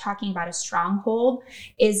about talking about a stronghold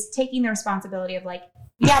is taking the responsibility of like,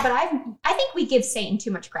 but I think we give Satan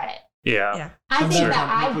too much credit. Yeah. I think that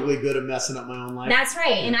I'm perfectly good at messing up my own life. That's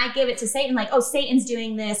right. Yeah. And I give it to Satan like, oh, Satan's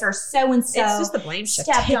doing this or so-and-so. It's just the blame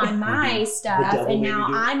stepped on my stuff. And now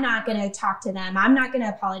I'm not going to talk to them. I'm not going to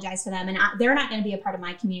apologize to them. And they're not going to be a part of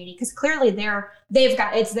my community because clearly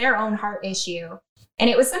it's their own heart issue. And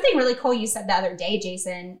it was something really cool you said the other day,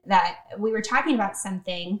 Jason, that we were talking about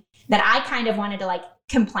something that I kind of wanted to like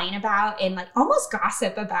complain about and like almost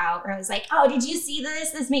gossip about, where I was like, oh, did you see this?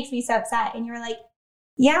 This makes me so upset. And you were like,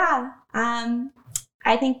 yeah,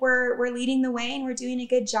 I think we're leading the way and we're doing a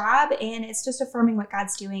good job. And it's just affirming what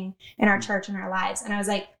God's doing in our church and our lives. And I was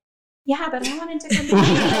like, yeah, but I wanted to complain.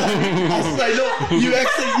 I know. You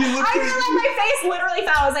looked at me. My face literally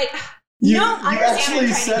fell. I was like, you actually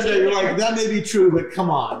said that. You're like, that may be true, but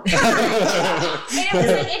come on. And it was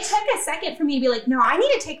like, it took a second for me to be like, no, I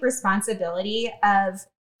need to take responsibility of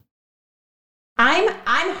I'm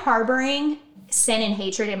harboring sin and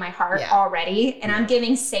hatred in my heart already, and I'm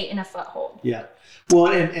giving Satan a foothold. Yeah. Well,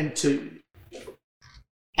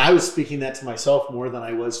 I was speaking that to myself more than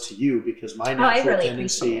I was to you because my natural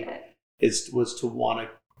tendency was to want to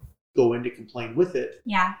go in to complain with it.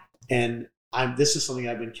 Yeah. And this is something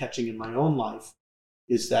I've been catching in my own life,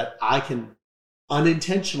 is that I can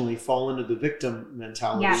unintentionally fall into the victim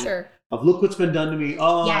mentality of look what's been done to me.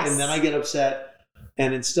 And then I get upset.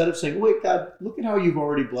 And instead of saying, wait, God, look at how you've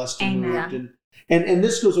already blessed and moved. And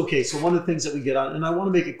this goes, okay, so one of the things that we get on, and I want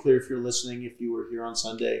to make it clear if you're listening, if you were here on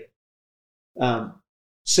Sunday,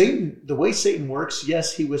 Satan, the way Satan works,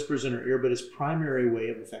 yes, he whispers in our ear, but his primary way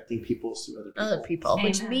of affecting people is through other people.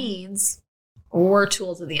 Which means we're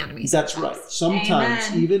tools of the enemy. That's right.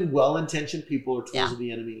 Sometimes even well-intentioned people are tools of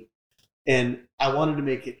the enemy. And I wanted to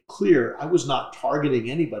make it clear, I was not targeting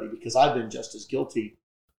anybody because I've been just as guilty.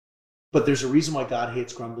 But there's a reason why God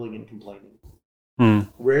hates grumbling and complaining.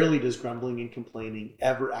 Rarely does grumbling and complaining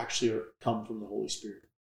ever actually come from the Holy Spirit.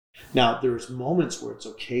 Now, there's moments where it's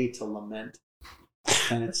okay to lament,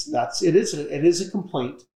 and it is a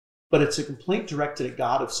complaint, but it's a complaint directed at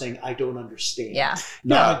God of saying, I don't understand. Yeah.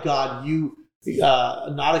 Not a God,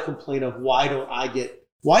 not a complaint of why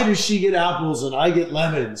does she get apples and I get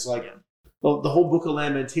lemons? Like the whole book of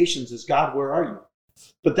Lamentations is, God, where are you?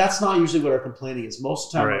 But that's not usually what our complaining is. Most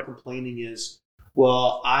of the time our complaining is,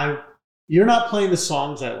 well, you're not playing the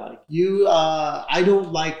songs I like. I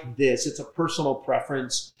don't like this. It's a personal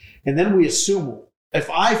preference. And then we assume, if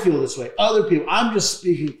I feel this way, other people, I'm just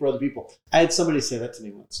speaking for other people. I had somebody say that to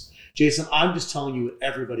me once. Jason, I'm just telling you what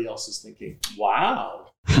everybody else is thinking.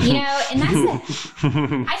 Wow. And that's it.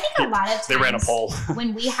 I think a lot of times they ran a poll.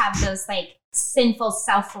 When we have those like sinful,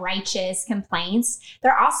 self-righteous complaints,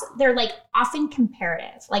 they're like often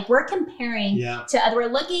comparative. Like we're comparing we're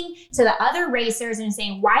looking to the other racers and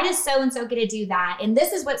saying, why does so-and-so get to do that? And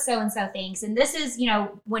this is what so-and-so thinks. And this is,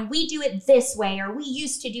 when we do it this way, or we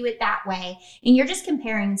used to do it that way. And you're just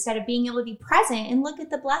comparing instead of being able to be present and look at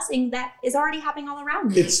the blessing that is already happening all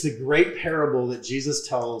around you. It's the great parable that Jesus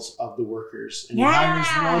tells of the workers. And he hires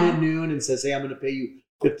one at noon and says, hey, I'm going to pay you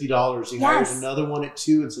 $50. He hires another one at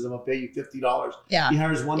 2 and says, I'm going to pay you $50. Yeah. He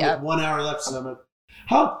hires one with 1 hour left and says,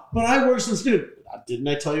 but I work since noon. Didn't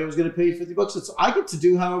I tell you I was going to pay you $50? So I get to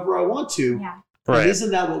do however I want to. Yeah. Right. And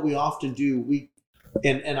isn't that what we often do?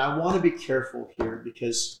 And I want to be careful here,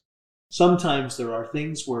 because sometimes there are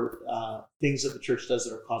things things that the church does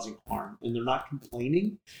that are causing harm, and they're not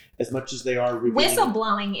complaining as much as they are revealing.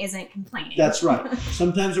 Whistleblowing isn't complaining. That's right.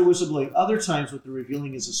 Sometimes they're whistleblowing. Other times what they're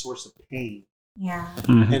revealing is a source of pain. Yeah.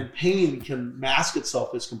 Mm-hmm. And pain can mask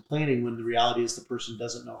itself as complaining when the reality is the person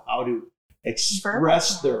doesn't know how to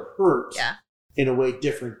express their hurt in a way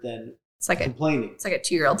different than complaining. It's like a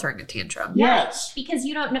 2-year-old throwing a tantrum. Yes. Because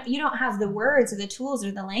you don't have the words or the tools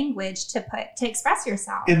or the language to express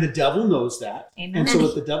yourself. And the devil knows that. Amen. And so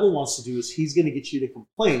what the devil wants to do is he's going to get you to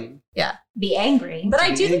complain. Yeah. Be angry. But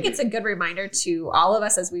I do think it's a good reminder to all of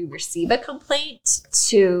us as we receive a complaint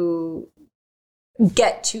to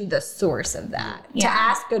get to the source of that. To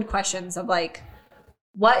ask good questions of like,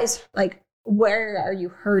 where are you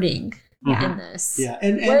hurting in this? Yeah.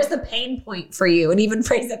 And where's the pain point for you? And even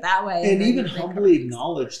phrase it that way. And even humbly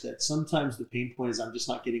acknowledge that sometimes the pain point is I'm just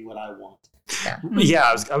not getting what I want.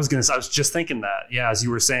 Yeah. I was just thinking that. Yeah. As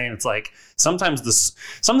you were saying, it's like sometimes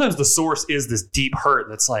the source is this deep hurt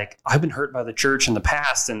that's like, I've been hurt by the church in the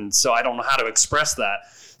past, and so I don't know how to express that.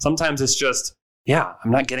 Sometimes it's just,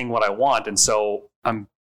 I'm not getting what I want. And so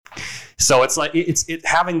it's like, it's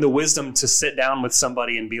having the wisdom to sit down with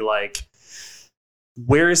somebody and be like,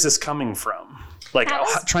 where is this coming from? Like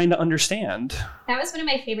trying to understand. That was one of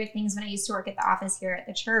my favorite things when I used to work at the office here at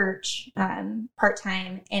the church,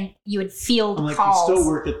 part-time, and you would field calls. You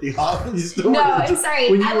still work at the office? I'm sorry.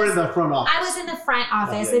 When you were in the front office. I was in the front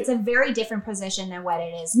office. It's a very different position than what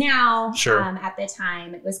it is now. Sure. At the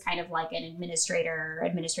time, it was kind of like an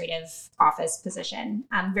administrative office position.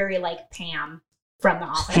 Very like Pam from The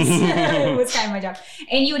Office. It was kind of my job.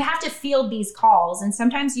 And you would have to field these calls, and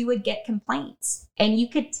sometimes you would get complaints. And you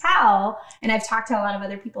could tell, and I've talked to a lot of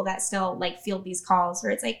other people that still like field these calls,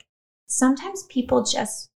 where it's like sometimes people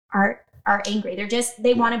just are angry.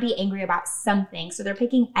 They want to be angry about something. So they're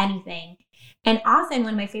picking anything. And often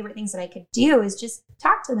one of my favorite things that I could do is just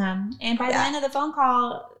talk to them. And by the end of the phone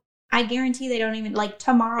call, I guarantee they don't even, like,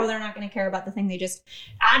 tomorrow they're not going to care about the thing.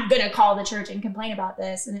 I'm going to call the church and complain about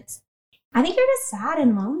this. And I think you're just sad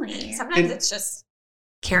and lonely. Sometimes it's just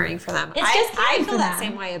caring for them. I feel that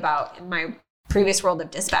same way about in my previous world of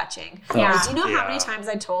dispatching. Yeah. Do you know how many times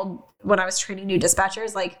I told when I was training new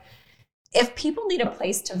dispatchers, like, if people need a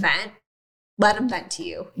place to vent, let them vent to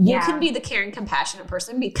you. You can be the caring, compassionate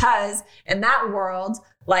person, because in that world,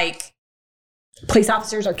 like, police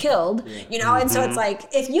officers are killed, and so it's like,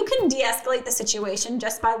 if you can de-escalate the situation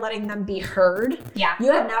just by letting them be heard,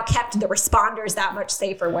 you have now kept the responders that much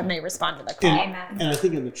safer when they respond to the call. And I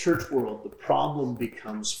think in the church world, the problem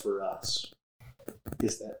becomes for us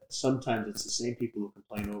is that sometimes it's the same people who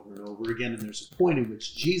complain over and over again, and there's a point in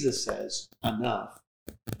which Jesus says, enough,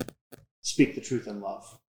 speak the truth in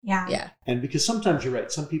love. Yeah. And because sometimes you're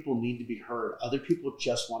right, some people need to be heard. Other people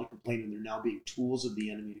just want to complain, and they're now being tools of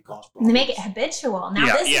the enemy to cause problems. They make it habitual. Now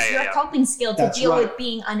this is your coping skill to deal with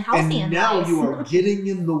being unhealthy in life. And now you are getting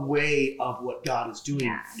in the way of what God is doing.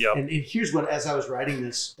 Yeah. Yep. And here's what, as I was writing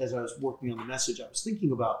this, as I was working on the message, I was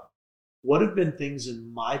thinking about what have been things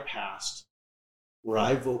in my past where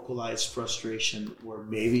I vocalized frustration, where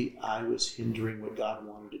maybe I was hindering what God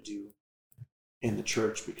wanted to do in the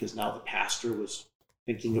church, because now the pastor was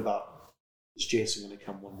thinking about, is Jason going to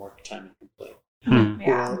come one more time and complain?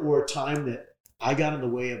 Yeah. or a time that I got in the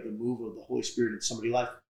way of the move of the Holy Spirit in somebody's life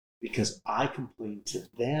because I complained to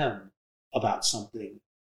them about something,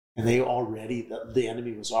 and they already, the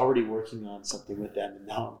enemy was already working on something with them, and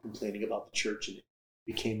now I'm complaining about the church, and it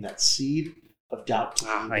became that seed of doubt to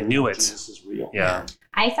me. I knew it. Jesus is real. Yeah.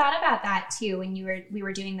 I thought about that too when we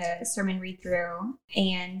were doing the sermon read through,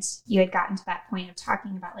 and you had gotten to that point of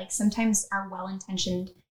talking about like sometimes our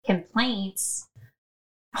well-intentioned complaints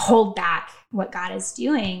hold back what God is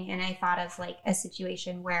doing. And I thought of like a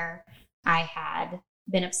situation where I had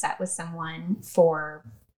been upset with someone for,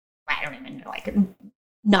 I don't even know, like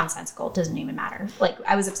nonsensical, it doesn't even matter. Like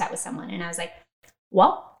I was upset with someone and I was like,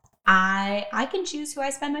 well, I can choose who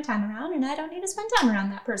I spend my time around, and I don't need to spend time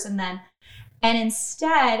around that person then. And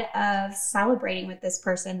instead of celebrating with this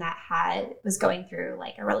person that was going through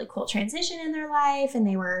like a really cool transition in their life, and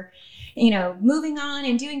they were, moving on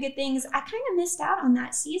and doing good things, I kind of missed out on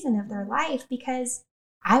that season of their life because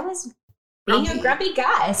I was being a grumpy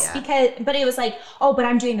Gus. But it was like, oh, but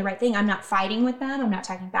I'm doing the right thing. I'm not fighting with them. I'm not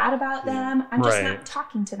talking bad about them. I'm just not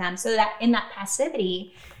talking to them. So that in that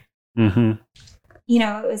passivity,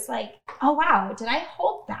 it was like, oh wow, did I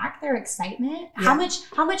hold back their excitement? Yeah.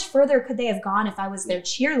 How much further could they have gone if I was their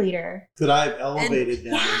cheerleader? Could I have elevated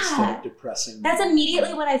them instead of depressing them? That's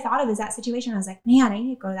immediately what I thought of is that situation. I was like, man, I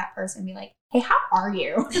need to go to that person and be like, hey, how are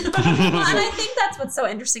you? Well, and I think that's what's so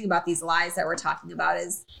interesting about these lies that we're talking about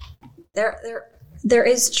is there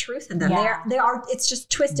is truth in them. Yeah. They are. It's just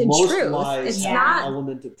twisted Most truth. Lies It's have not an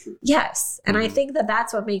element of truth. Yes, and I think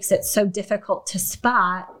that's what makes it so difficult to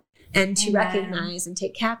spot and to recognize and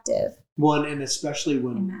take captive. One, and especially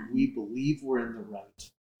when we believe we're in the right.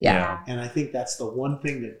 Yeah. And I think that's the one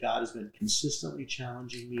thing that God has been consistently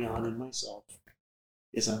challenging me on in myself,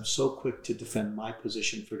 is I'm so quick to defend my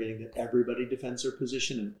position, forgetting that everybody defends their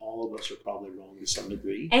position and all of us are probably wrong to some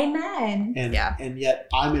degree. Amen. And yet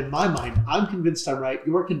I'm in my mind, I'm convinced I'm right,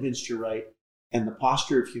 you're convinced you're right. And the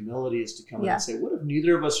posture of humility is to come in and say, what if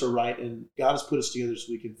neither of us are right? And God has put us together so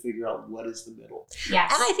we can figure out what is the middle. Yes.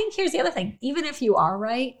 And I think here's the other thing. Even if you are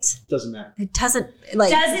right, doesn't matter. It doesn't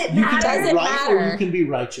Does it You can matter? be right or you can be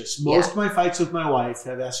righteous. Most of my fights with my wife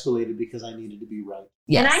have escalated because I needed to be right.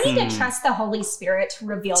 Yes. And I need to trust the Holy Spirit to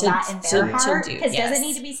reveal that in their heart. Because does it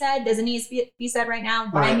need to be said? Does it need to be said right now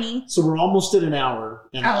by me? So we're almost at an hour.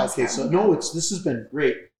 And this has been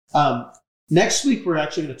great. Next week, we're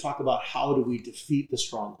actually going to talk about how do we defeat the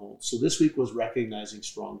strongholds. So this week was recognizing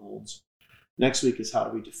strongholds. Next week is how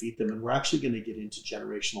do we defeat them. And we're actually going to get into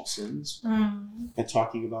generational sins and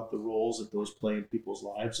talking about the roles that those play in people's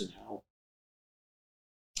lives and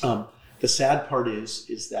how. The sad part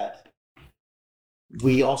is that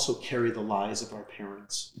we also carry the lies of our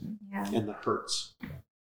parents and the hurts.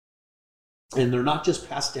 And they're not just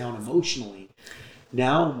passed down emotionally.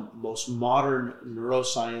 Now, most modern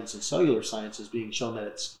neuroscience and cellular science is being shown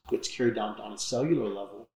that it's carried down on a cellular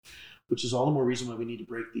level, which is all the more reason why we need to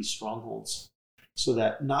break these strongholds. So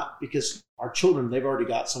that not because our children, they've already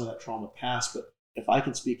got some of that trauma past, but if I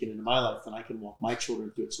can speak it into my life, then I can walk my children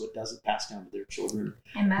through it so it doesn't pass down to their children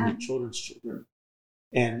and their children's children.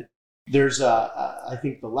 And there's, I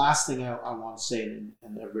think the last thing I want to say, and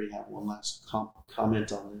everybody have one last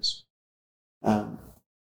comment on this.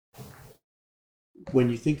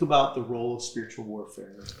 When you think about the role of spiritual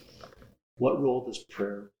warfare, what role does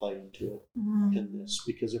prayer play into it in this?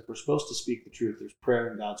 Because if we're supposed to speak the truth, there's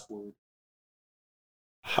prayer in God's word.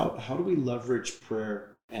 How do we leverage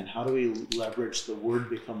prayer, and how do we leverage the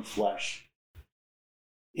word become flesh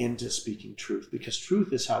into speaking truth? Because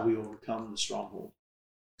truth is how we overcome the stronghold.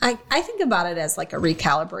 I think about it as like a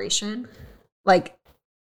recalibration.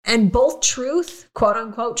 And both truth, quote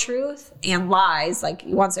unquote truth, and lies, like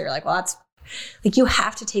once you're like, well, that's like you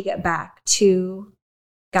have to take it back to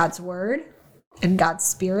God's word and God's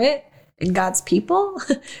spirit and God's people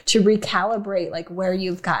to recalibrate like where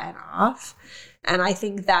you've gotten off. And I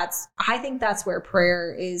think that's where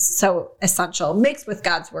prayer is so essential, mixed with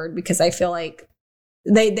God's word, because I feel like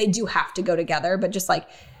they do have to go together. But just like,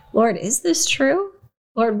 Lord, is this true?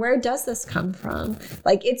 Lord, where does this come from?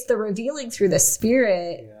 Like it's the revealing through the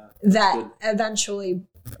Spirit that eventually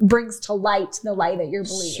brings to light the lie that you're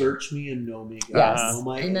believing. Search me and know me, God. Know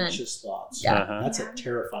my anxious thoughts. That's a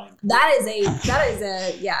terrifying. That is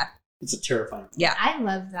a It's a terrifying. Yeah, I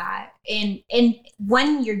love that. And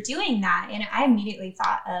when you're doing that, and I immediately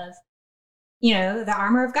thought of, the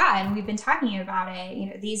armor of God, and we've been talking about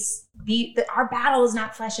it. Our battle is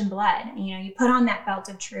not flesh and blood. You put on that belt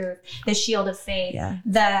of truth, the shield of faith,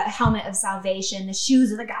 the helmet of salvation, the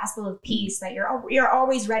shoes of the gospel of peace. That you're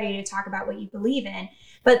always ready to talk about what you believe in.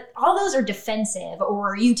 But all those are defensive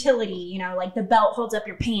or utility, you know, like the belt holds up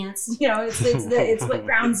your pants, you know, it's what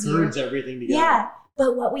grounds you. It burns everything together. Yeah.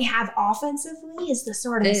 But what we have offensively is the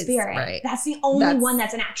sword of the Spirit. Right. That's the only one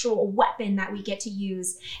that's an actual weapon that we get to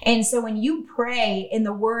use. And so when you pray in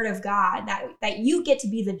the Word of God, that you get to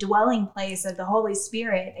be the dwelling place of the Holy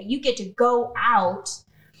Spirit, that you get to go out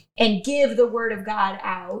and give the Word of God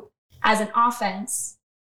out as an offense,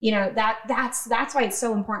 you know, that's why it's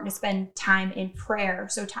so important to spend time in prayer,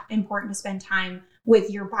 important to spend time with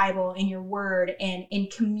your Bible and your Word and in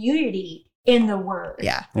community in the Word.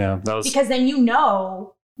 Yeah. Because then you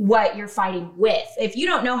know what you're fighting with. If you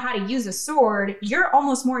don't know how to use a sword, you're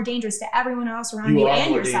almost more dangerous to everyone else around you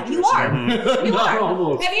and yourself. You are. You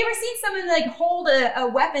are. Have you ever seen someone like hold a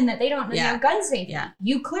weapon that they don't know their gun safety? Yeah.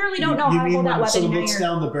 You clearly don't know how to hold that weapon. Someone looks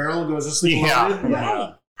down the barrel and goes, "This thing loaded?"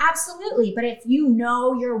 Right. Absolutely. But if you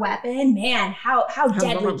know your weapon, man, how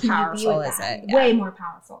deadly can you be with that? Yeah. Way more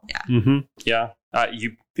powerful. Yeah. Mm-hmm. Yeah.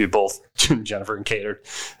 You both, Jennifer and Cater.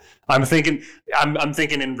 I'm thinking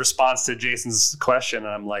in response to Jason's question, and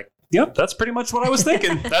I'm like, yep, that's pretty much what I was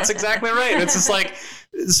thinking. That's exactly right. It's just like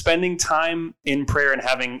spending time in prayer and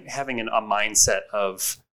having a mindset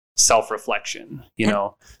of self-reflection, you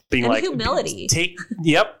know, being and like humility. Taking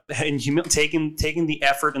the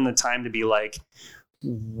effort and the time to be like,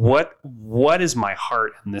 what is my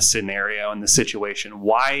heart in this scenario, in this situation?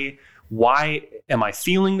 Why am I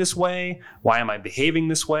feeling this way? Why am I behaving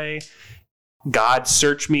this way? God,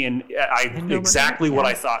 search me, and exactly what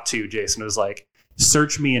I thought too. Jason was like,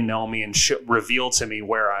 search me and know me, and reveal to me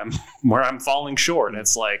where I'm falling short. And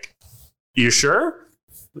it's like, you sure?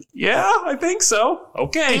 Yeah, I think so.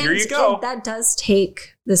 Okay, here you go. That does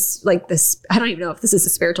take this. I don't even know if this is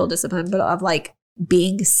a spiritual discipline, but of like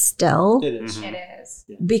being still. It is. Mm-hmm. It is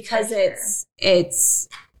because it's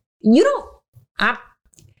you don't.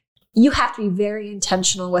 You have to be very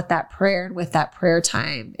intentional with that prayer and with that prayer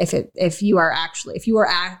time. If you are actually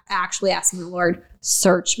asking the Lord,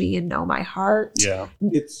 search me and know my heart. Yeah.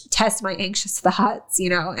 Test my anxious thoughts, you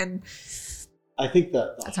know, and I think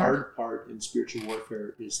that the hard part in spiritual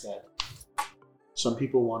warfare is that some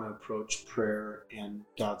people want to approach prayer and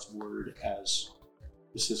God's word as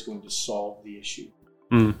this is going to solve the issue.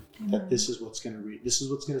 Mm. That this is what's going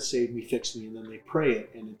to save me, fix me, and then they pray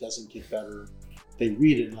it and it doesn't get better. They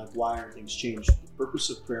read it and like, why aren't things changed? The purpose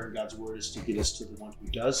of prayer and God's word is to get us to the one who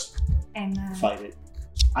does fight it.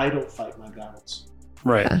 I don't fight my battles.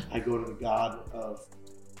 Right. I go to the God of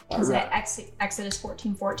is that Exodus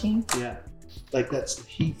 14:14? Yeah. Like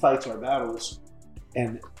he fights our battles,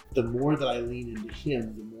 and the more that I lean into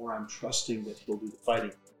him, the more I'm trusting that he'll do the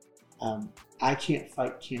fighting. I can't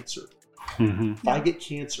fight cancer. Mm-hmm. If I get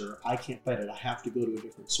cancer, I can't fight it. I have to go to a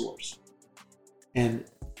different source. And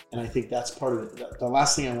I think that's part of it. The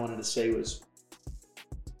last thing I wanted to say was,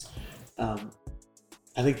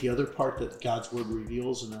 I think the other part that God's word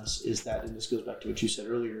reveals in us is that, and this goes back to what you said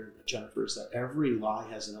earlier, Jennifer, is that every lie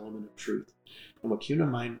has an element of truth. And what came to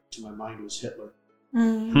my mind was Hitler.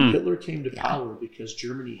 Mm-hmm. Hitler came to power because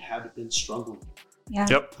Germany had been struggling. Yeah.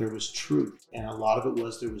 Yep. There was truth, and a lot of it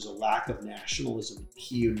was there was a lack of nationalism.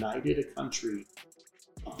 He united a country,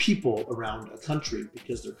 people around a country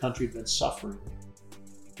because their country had been suffering.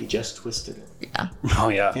 He just twisted it. Yeah. Oh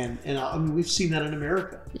yeah. And I mean, we've seen that in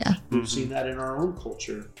America. Yeah. We've seen that in our own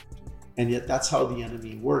culture, and yet that's how the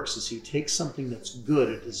enemy works: is he takes something that's good,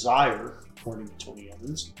 a desire, according to Tony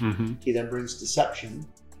Evans. Mm-hmm. He then brings deception,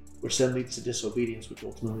 which then leads to disobedience, which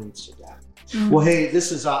ultimately leads to death. Mm-hmm. Well, hey,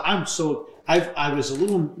 this is I was a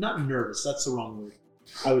little, not nervous, that's the wrong word.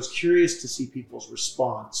 I was curious to see people's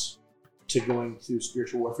response to going through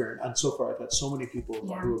spiritual warfare. And so far, I've had so many people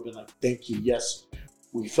who have been like, thank you, yes,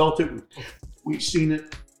 we felt it, we've seen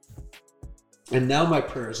it. And now my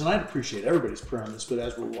prayers, and I'd appreciate everybody's prayer on this, but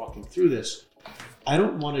as we're walking through this, I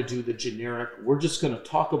don't want to do the generic, we're just going to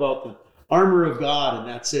talk about the armor of God and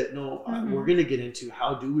that's it. No, we're going to get into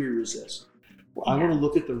how do we resist. Well, I want to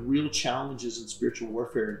look at the real challenges in spiritual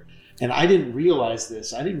warfare. And I didn't realize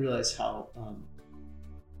this. I didn't realize how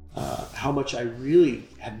much I really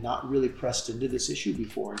had not really pressed into this issue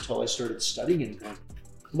before until I started studying it and going,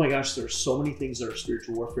 oh my gosh, there are so many things that are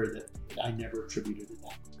spiritual warfare that I never attributed to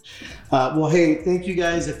that. Well, hey, thank you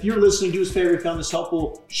guys. If you're listening, do us a favor, if you found this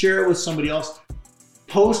helpful, share it with somebody else.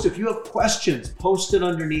 Post, if you have questions, post it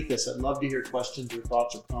underneath this. I'd love to hear questions or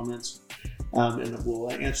thoughts or comments, and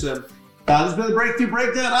we'll answer them. This has been the Breakthrough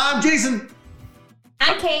Breakdown. I'm Jason.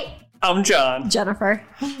 I'm Kate. I'm John. Jennifer.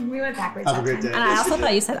 We went backwards. Have a great day. And I also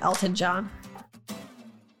thought you said Elton John.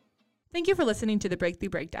 Thank you for listening to the Breakthrough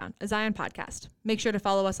Breakdown, a Zion podcast. Make sure to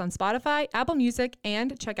follow us on Spotify, Apple Music,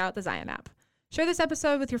 and check out the Zion app. Share this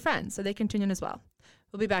episode with your friends so they can tune in as well.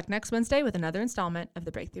 We'll be back next Wednesday with another installment of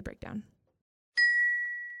the Breakthrough Breakdown.